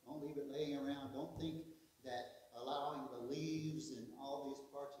possible. Don't leave it laying around. Don't think that allowing the leaves and all these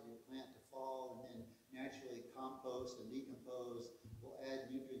parts of your plant to fall and then naturally compost and decompose will add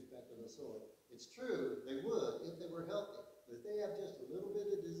nutrients back to the soil. It's true, they would if they were healthy. But if they have just a little bit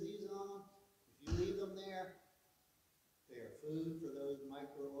of disease on them, if you leave them there, they are food for those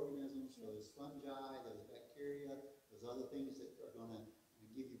microorganisms, for those fungi, those bacteria, those other things that are going to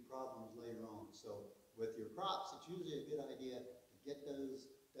give you problems later on. So with your crops, it's usually a good idea to get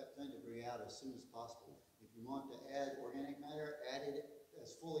that plant debris out as soon as possible. If you want to add organic matter, add it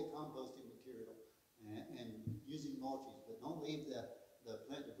as fully composted material and using mulches, but don't leave the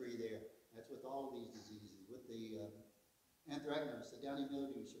plant debris there. That's with all of these diseases. With the anthracnose, the downy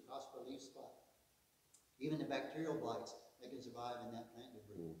mildew, cercospora leaf spot, even the bacterial blights, they can survive in that plant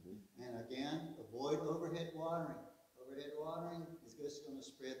debris. And again, avoid overhead watering. Overhead watering is just going to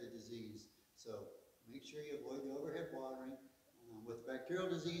spread the disease. So make sure you avoid the overhead watering. With bacterial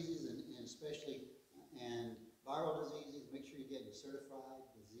diseases and especially and viral diseases, make sure you get your certified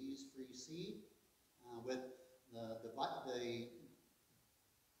disease-free seed. With the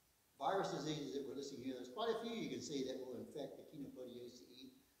virus diseases that we're listing here, there's quite a few you can see that will infect the Echinopodiaceae,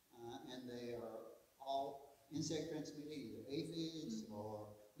 and they are all insect transmitted, either aphids or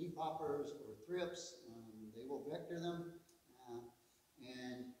leafhoppers or thrips. They will vector them,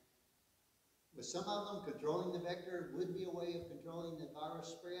 and with some of them, controlling the vector would be a way of controlling the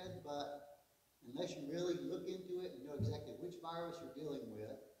virus spread, but unless you really look into it and know exactly which virus you're dealing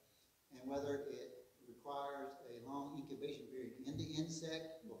with and whether it requires a long incubation period in the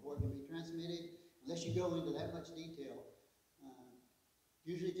insect before it can be transmitted, unless you go into that much detail,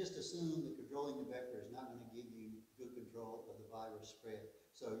 usually just assume that controlling the vector is not going to give you good control of the virus spread.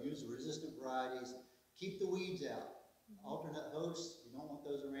 So use resistant varieties, keep the weeds out. Alternate hosts, you don't want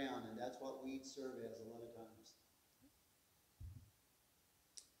those around, and that's what weeds serve as a lot of times.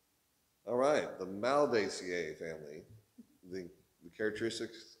 All right, the Malvaceae family. The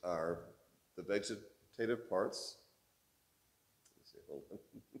characteristics are the vegetative parts. Let's see, hold on.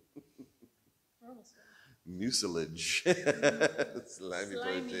 Almost done. Mucilage. Slimy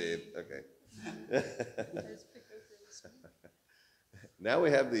protein. Okay. There's pick okra this one. Now we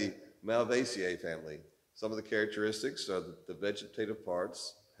have the Malvaceae family. Some of the characteristics are that the vegetative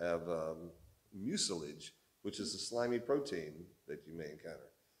parts have mucilage, which is a slimy protein that you may encounter.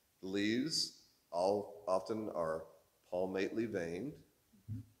 The leaves often are palmately veined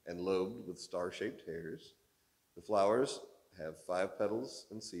and lobed with star-shaped hairs. The flowers have 5 petals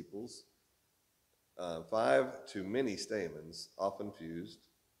and sepals, 5 to many stamens, often fused.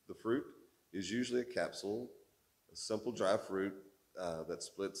 The fruit is usually a capsule, a simple dry fruit that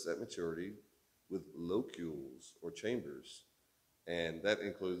splits at maturity with locules or chambers, and that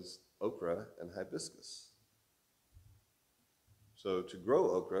includes okra and hibiscus. So to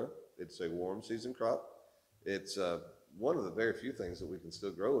grow okra, it's a warm season crop. It's one of the very few things that we can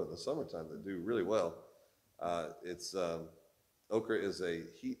still grow in the summertime that do really well. Okra is a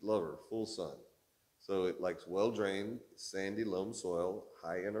heat lover, full sun. So it likes well-drained, sandy loam soil,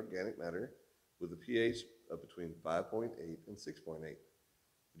 high in organic matter, with a pH of between 5.8 and 6.8.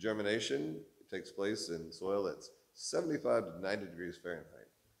 Germination takes place in soil that's 75 to 90 degrees Fahrenheit.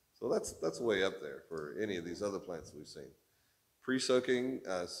 So that's way up there for any of these other plants we've seen. Pre-soaking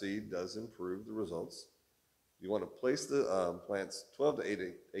seed does improve the results. You want to place the plants 12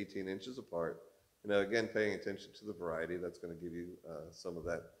 to 18 inches apart. Again, paying attention to the variety, that's going to give you some of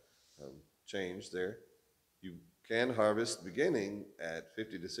that change there. You can harvest beginning at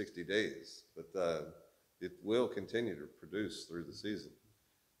 50 to 60 days, but it will continue to produce through the season.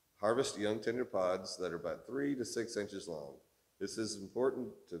 Harvest young tender pods that are about 3 to 6 inches long. This is important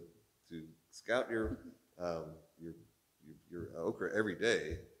to scout your okra every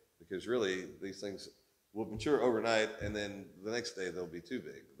day, because really these things will mature overnight, and then the next day they'll be too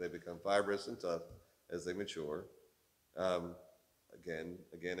big. They become fibrous and tough as they mature. Again,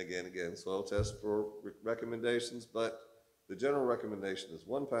 soil test for recommendations, but the general recommendation is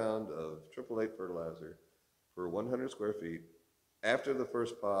 1 pound of 888 fertilizer per 100 square feet after the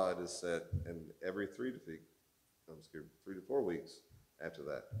first pod is set, and every 3 to 4 weeks after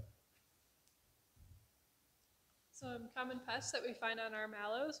that. Some common pests that we find on our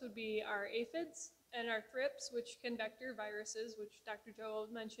mallows would be our aphids and our thrips, which can vector viruses, which Dr. Joe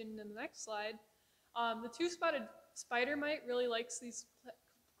mentioned in the next slide. The two-spotted spider mite really likes these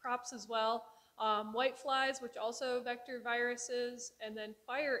crops as well. White flies, which also vector viruses, and then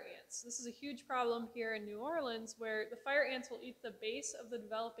fire ants. This is a huge problem here in New Orleans, where the fire ants will eat the base of the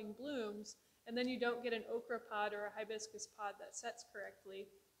developing blooms, and then you don't get an okra pod or a hibiscus pod that sets correctly.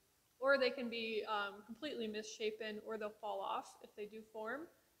 Or they can be completely misshapen, or they'll fall off if they do form.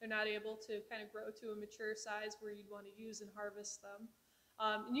 They're not able to kind of grow to a mature size where you'd want to use and harvest them.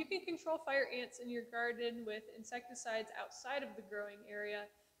 And you can control fire ants in your garden with insecticides outside of the growing area.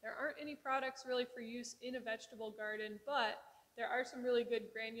 There aren't any products really for use in a vegetable garden, but there are some really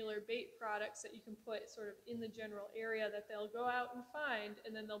good granular bait products that you can put sort of in the general area that they'll go out and find,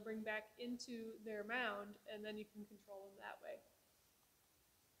 and then they'll bring back into their mound, and then you can control them that way.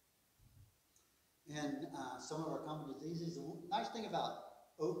 And some of our common diseases, the nice thing about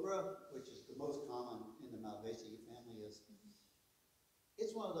okra, which is the most common in the Malvaceae family, is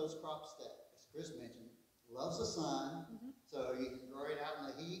it's one of those crops that, as Chris mentioned, loves the sun, so you can grow it out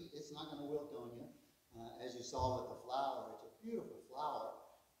in the heat. It's not going to wilt on you. As you saw with the flower, it's a beautiful flower.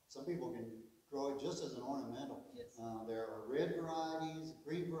 Some people can grow it just as an ornamental. Yes. There are red varieties,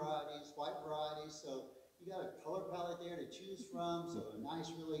 green varieties, white varieties, so you got a color palette there to choose from, so a nice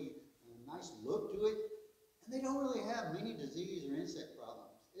look to it. And they don't really have many disease or insect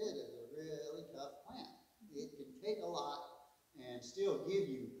problems. It is a really tough plant. It can take a lot and still give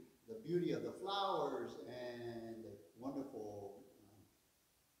you the beauty of the flowers and the wonderful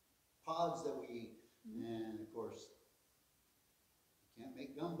pods that we eat. And of course, you can't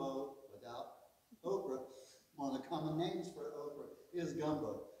make gumbo without okra. One of the common names for okra is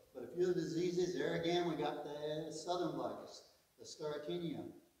gumbo. But a few of the diseases, there again, we got the southern blightus, the sclerotinia.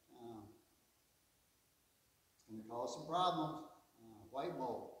 It's going to cause some problems. White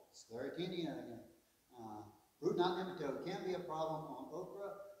mold, sclerotinia again. Root knot nematode can be a problem on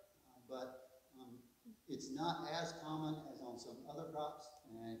okra, but it's not as common as on some other crops.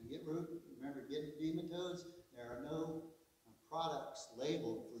 And if you get root, remember getting nematodes, there are no products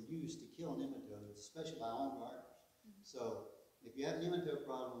labeled for use to kill nematodes, especially by home gardeners. So if you have nematode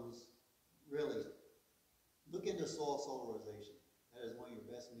problems, really look into soil solarization. That is one of your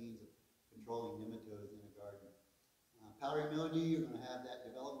best means of controlling nematodes in a garden. Powdery mildew, you're going to have that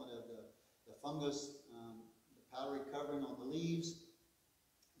development of the fungus, the powdery covering on the leaves.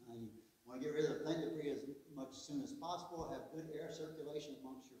 You want to get rid of the plant debris as much as soon as possible. Have good air circulation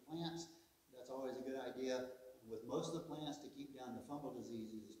amongst your plants. That's always a good idea. With most of the plants, to keep down the fungal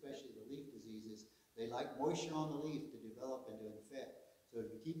diseases, especially the leaf diseases, they like moisture on the leaf to develop and to infect. So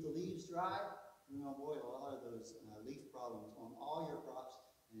if you keep the leaves dry, you're going to avoid a lot of those leaf problems on all your crops.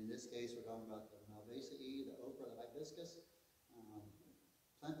 And in this case, we're talking about the Malvaceae, the okra, the hibiscus.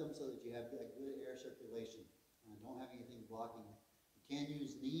 Plant them so that you have good air circulation. Don't have anything blocking it. You can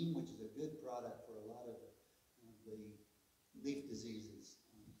use neem, which is a good product for a lot of the leaf diseases.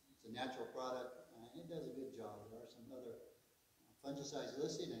 It's a natural product, and it does a good job. There are some other fungicides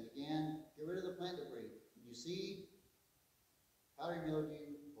listed, and again, get rid of the plant debris. When you see powdery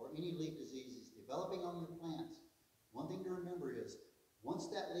mildew or any leaf diseases developing on your plants, one thing to remember is, once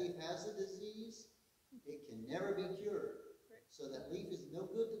that leaf has the disease, it can never be cured. So that leaf is no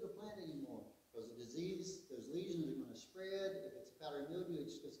good to the plant anymore, because the disease, those lesions are going to spread. If it's powdery mildew,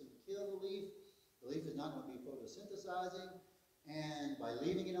 it's just going to kill the leaf. The leaf is not going to be photosynthesizing, and by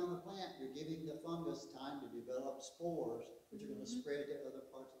leaving it on the plant, you're giving the fungus time to develop spores, which are going to spread to other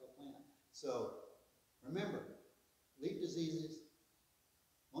parts of the plant. So remember, leaf diseases,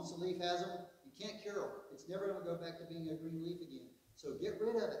 once the leaf has them, you can't cure them. It's never going to go back to being a green leaf again. So get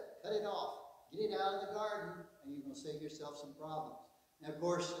rid of it, cut it off. Get it out of the garden, and you're going to save yourself some problems. And of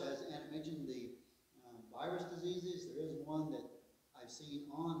course, as Anna mentioned, the virus diseases, there is one that I've seen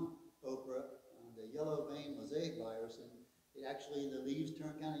on okra, the yellow vein mosaic virus, and it actually, the leaves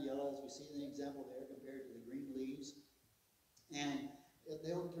turn kind of yellow, as we see in the example there, compared to the green leaves. And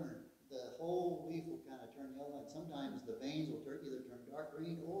they'll turn, the whole leaf will kind of turn yellow, and sometimes the veins will either turn dark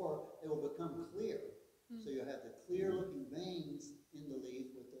green or they will become clear. So you'll have the clear looking veins in the leaf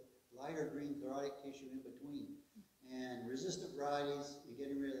with the lighter green chlorotic tissue in between. And resistant varieties, and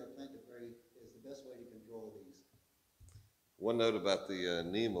getting rid of the plant debris is the best way to control these. One note about the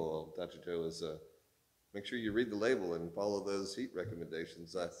neem oil, Dr. Joe, is make sure you read the label and follow those heat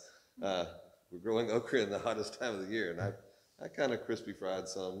recommendations. We're growing okra in the hottest time of the year, and I kind of crispy fried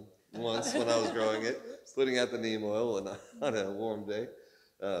some once when I was growing it, putting out the neem oil on a warm day.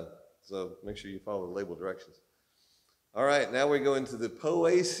 So make sure you follow the label directions. All right, now we go into the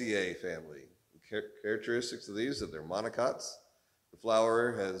Poaceae family. The characteristics of these are they're monocots. The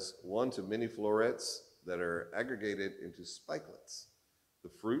flower has one to many florets that are aggregated into spikelets. The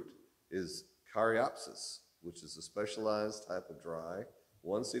fruit is caryopsis, which is a specialized type of dry,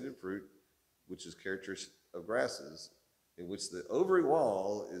 one-seeded fruit, which is characteristic of grasses, in which the ovary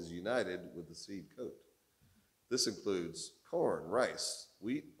wall is united with the seed coat. This includes corn, rice,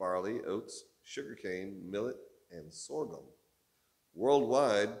 wheat, barley, oats, sugarcane, millet, and sorghum.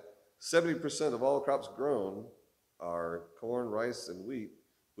 Worldwide, 70% of all crops grown are corn, rice, and wheat,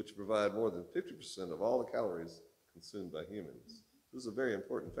 which provide more than 50% of all the calories consumed by humans. This is a very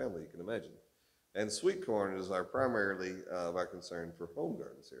important family, you can imagine. And sweet corn is our primarily of our concern for home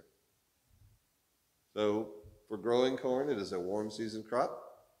gardens here. So for growing corn, it is a warm season crop.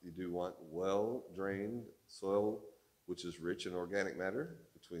 You do want well-drained soil, which is rich in organic matter,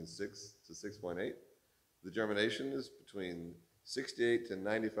 between 6 to 6.8. The germination is between 68 to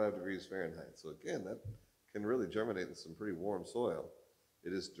 95 degrees Fahrenheit. So again, that can really germinate in some pretty warm soil.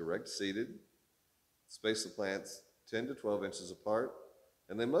 It is direct seeded. Space the plants 10 to 12 inches apart,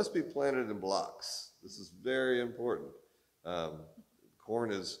 and they must be planted in blocks. This is very important.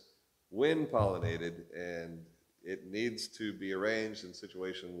 Corn is wind pollinated, and it needs to be arranged in a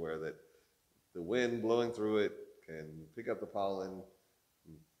situation where that the wind blowing through it can pick up the pollen,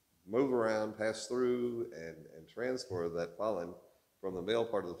 move around, pass through, and transfer that pollen from the male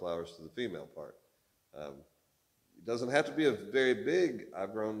part of the flowers to the female part. It doesn't have to be a very big.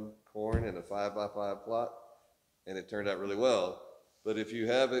 I've grown corn in a 5x5 plot, and it turned out really well. But if you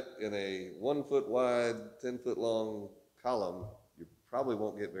have it in a 1 foot wide, 10 foot long column, you probably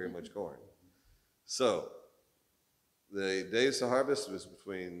won't get very much corn. So the days to harvest is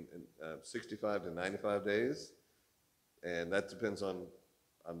between 65 to 95 days, and that depends on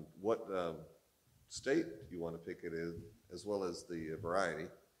what state you want to pick it in, as well as the variety.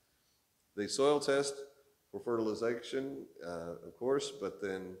 The soil test for fertilization, of course,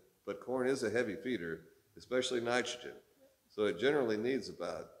 but corn is a heavy feeder, especially nitrogen. So it generally needs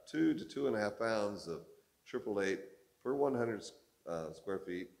about 2 to 2.5 pounds of 888 per 100 square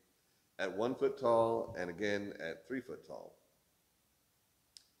feet at 1 foot tall, and again at 3 foot tall.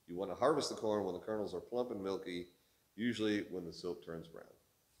 You want to harvest the corn when the kernels are plump and milky, usually when the silk turns brown.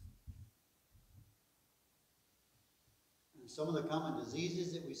 And some of the common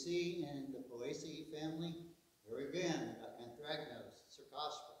diseases that we see in the Poaceae family, here again, anthracnose,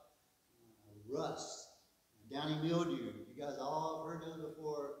 cercospora, rust, downy mildew. You guys all have heard those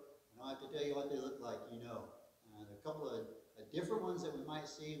before. I don't have to tell you what they look like, you know. A couple of different ones that we might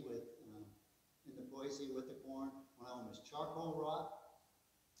see with in the Poaceae with the corn. One of them is charcoal rot.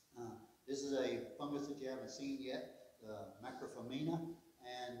 This is a fungus that you haven't seen yet, macrophamina,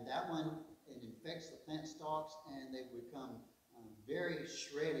 and that one, it infects the plant stalks, and they become very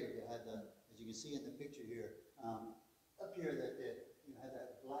shredded. You have as you can see in the picture here, up here that you have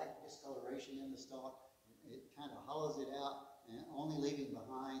that black discoloration in the stalk. It kind of hollows it out, and only leaving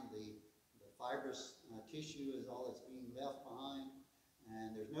behind the fibrous tissue is all that's being left behind.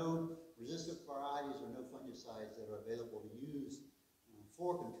 And there's no resistant varieties or no fungicides that are available to use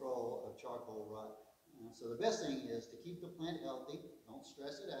for control of charcoal rot. So the best thing is to keep the plant healthy, don't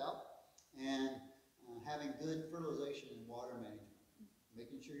stress it out, and having good fertilization and water management.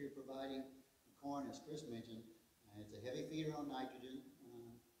 Making sure you're providing corn, as Chris mentioned, it's a heavy feeder on nitrogen,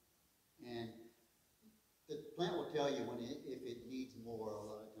 and the plant will tell you if it needs more a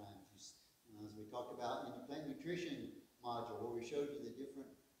lot of times. As we talked about in the plant nutrition module, where we showed you the different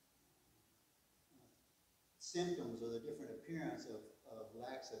symptoms or the different appearance of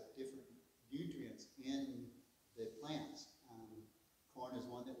lacks of different nutrients in the plants. Corn is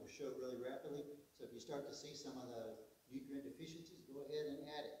one that will show really rapidly. So if you start to see some of the nutrient deficiencies, go ahead and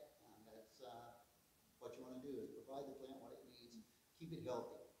add it. That's what you want to do, is provide the plant what it needs, keep it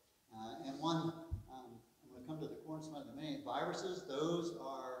healthy. And one, I'm going to come to the corn smut in a minute. Viruses, those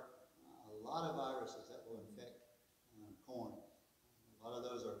are a lot of viruses that will infect corn. A lot of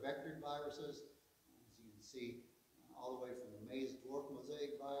those are vectored viruses, as you can see, all the way from the maize dwarf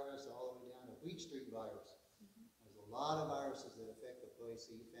mosaic virus all the way down to wheat streak virus. There's a lot of viruses that affect the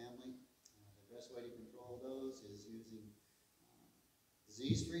Poaceae family. The best way to control those is using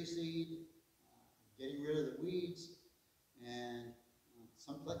disease-free seed, getting rid of the weeds, and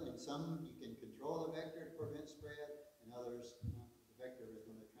some you can control the vector to prevent spread, and others the vector is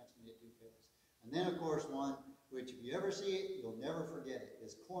going to transmit it too fast. And then, of course, one which, if you ever see it, you'll never forget it,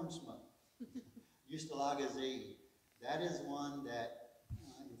 is corn smut. Eustalaga zee. That is one that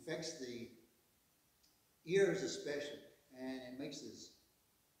infects the ears especially, and it makes this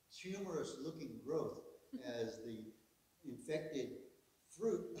tumorous looking growth as the infected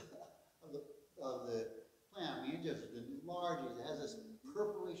fruit of the plant. I mean, it just enlarges. It has this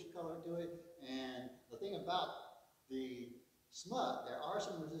purplish color to it. And the thing about the smut, there are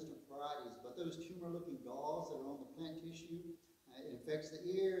some resistant varieties, but those tumor-looking galls that are on the plant tissue, it infects the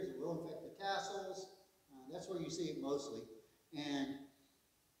ears. It will infect the tassels. That's where you see it mostly. And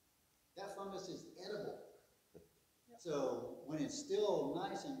that fungus is edible. So when it's still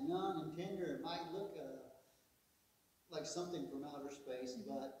nice and young and tender, it might look like something from outer space,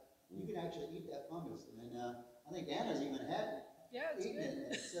 but you can actually eat that fungus. And I think Anna's even had eaten it,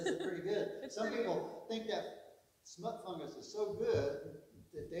 and it says it's pretty good. Some people think that smut fungus is so good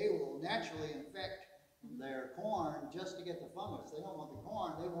that they will naturally infect their corn just to get the fungus. They don't want the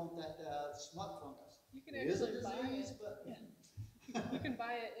corn, they want that smut fungus. You can It is a actually buy disease, it. but You can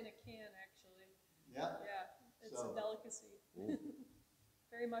buy it in a can, actually. yeah. Yeah, it's So- a delicacy.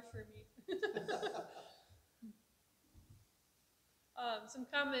 Very mushroomy. Some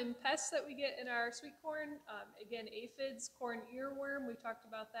common pests that we get in our sweet corn, again, aphids, corn earworm, we talked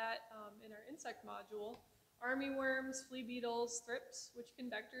about that in our insect module. Armyworms, flea beetles, thrips, which can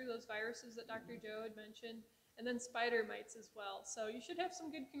vector those viruses that Dr. Joe had mentioned, and then spider mites as well. So you should have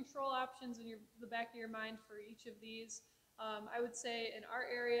some good control options in the back of your mind for each of these. I would say in our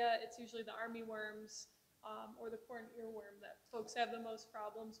area, it's usually the armyworms or the corn earworm that folks have the most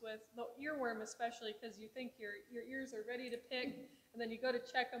problems with. The earworm especially, because you think your ears are ready to pick, and then you go to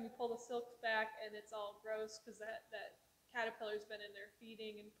check them, you pull the silks back, and it's all gross because that caterpillar's been in there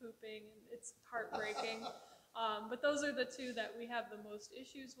feeding and pooping, and it's heartbreaking. But those are the two that we have the most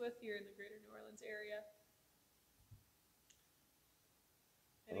issues with here in the greater New Orleans area.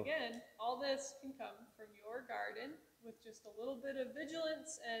 And again, all this can come from your garden with just a little bit of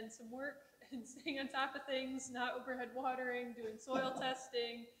vigilance and some work and staying on top of things, not overhead watering, doing soil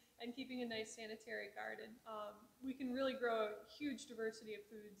testing, and keeping a nice sanitary garden. We can really grow a huge diversity of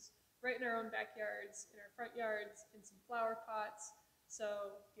foods right in our own backyards, in our front yards, in some flower pots.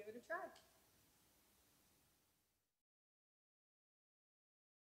 So give it a try.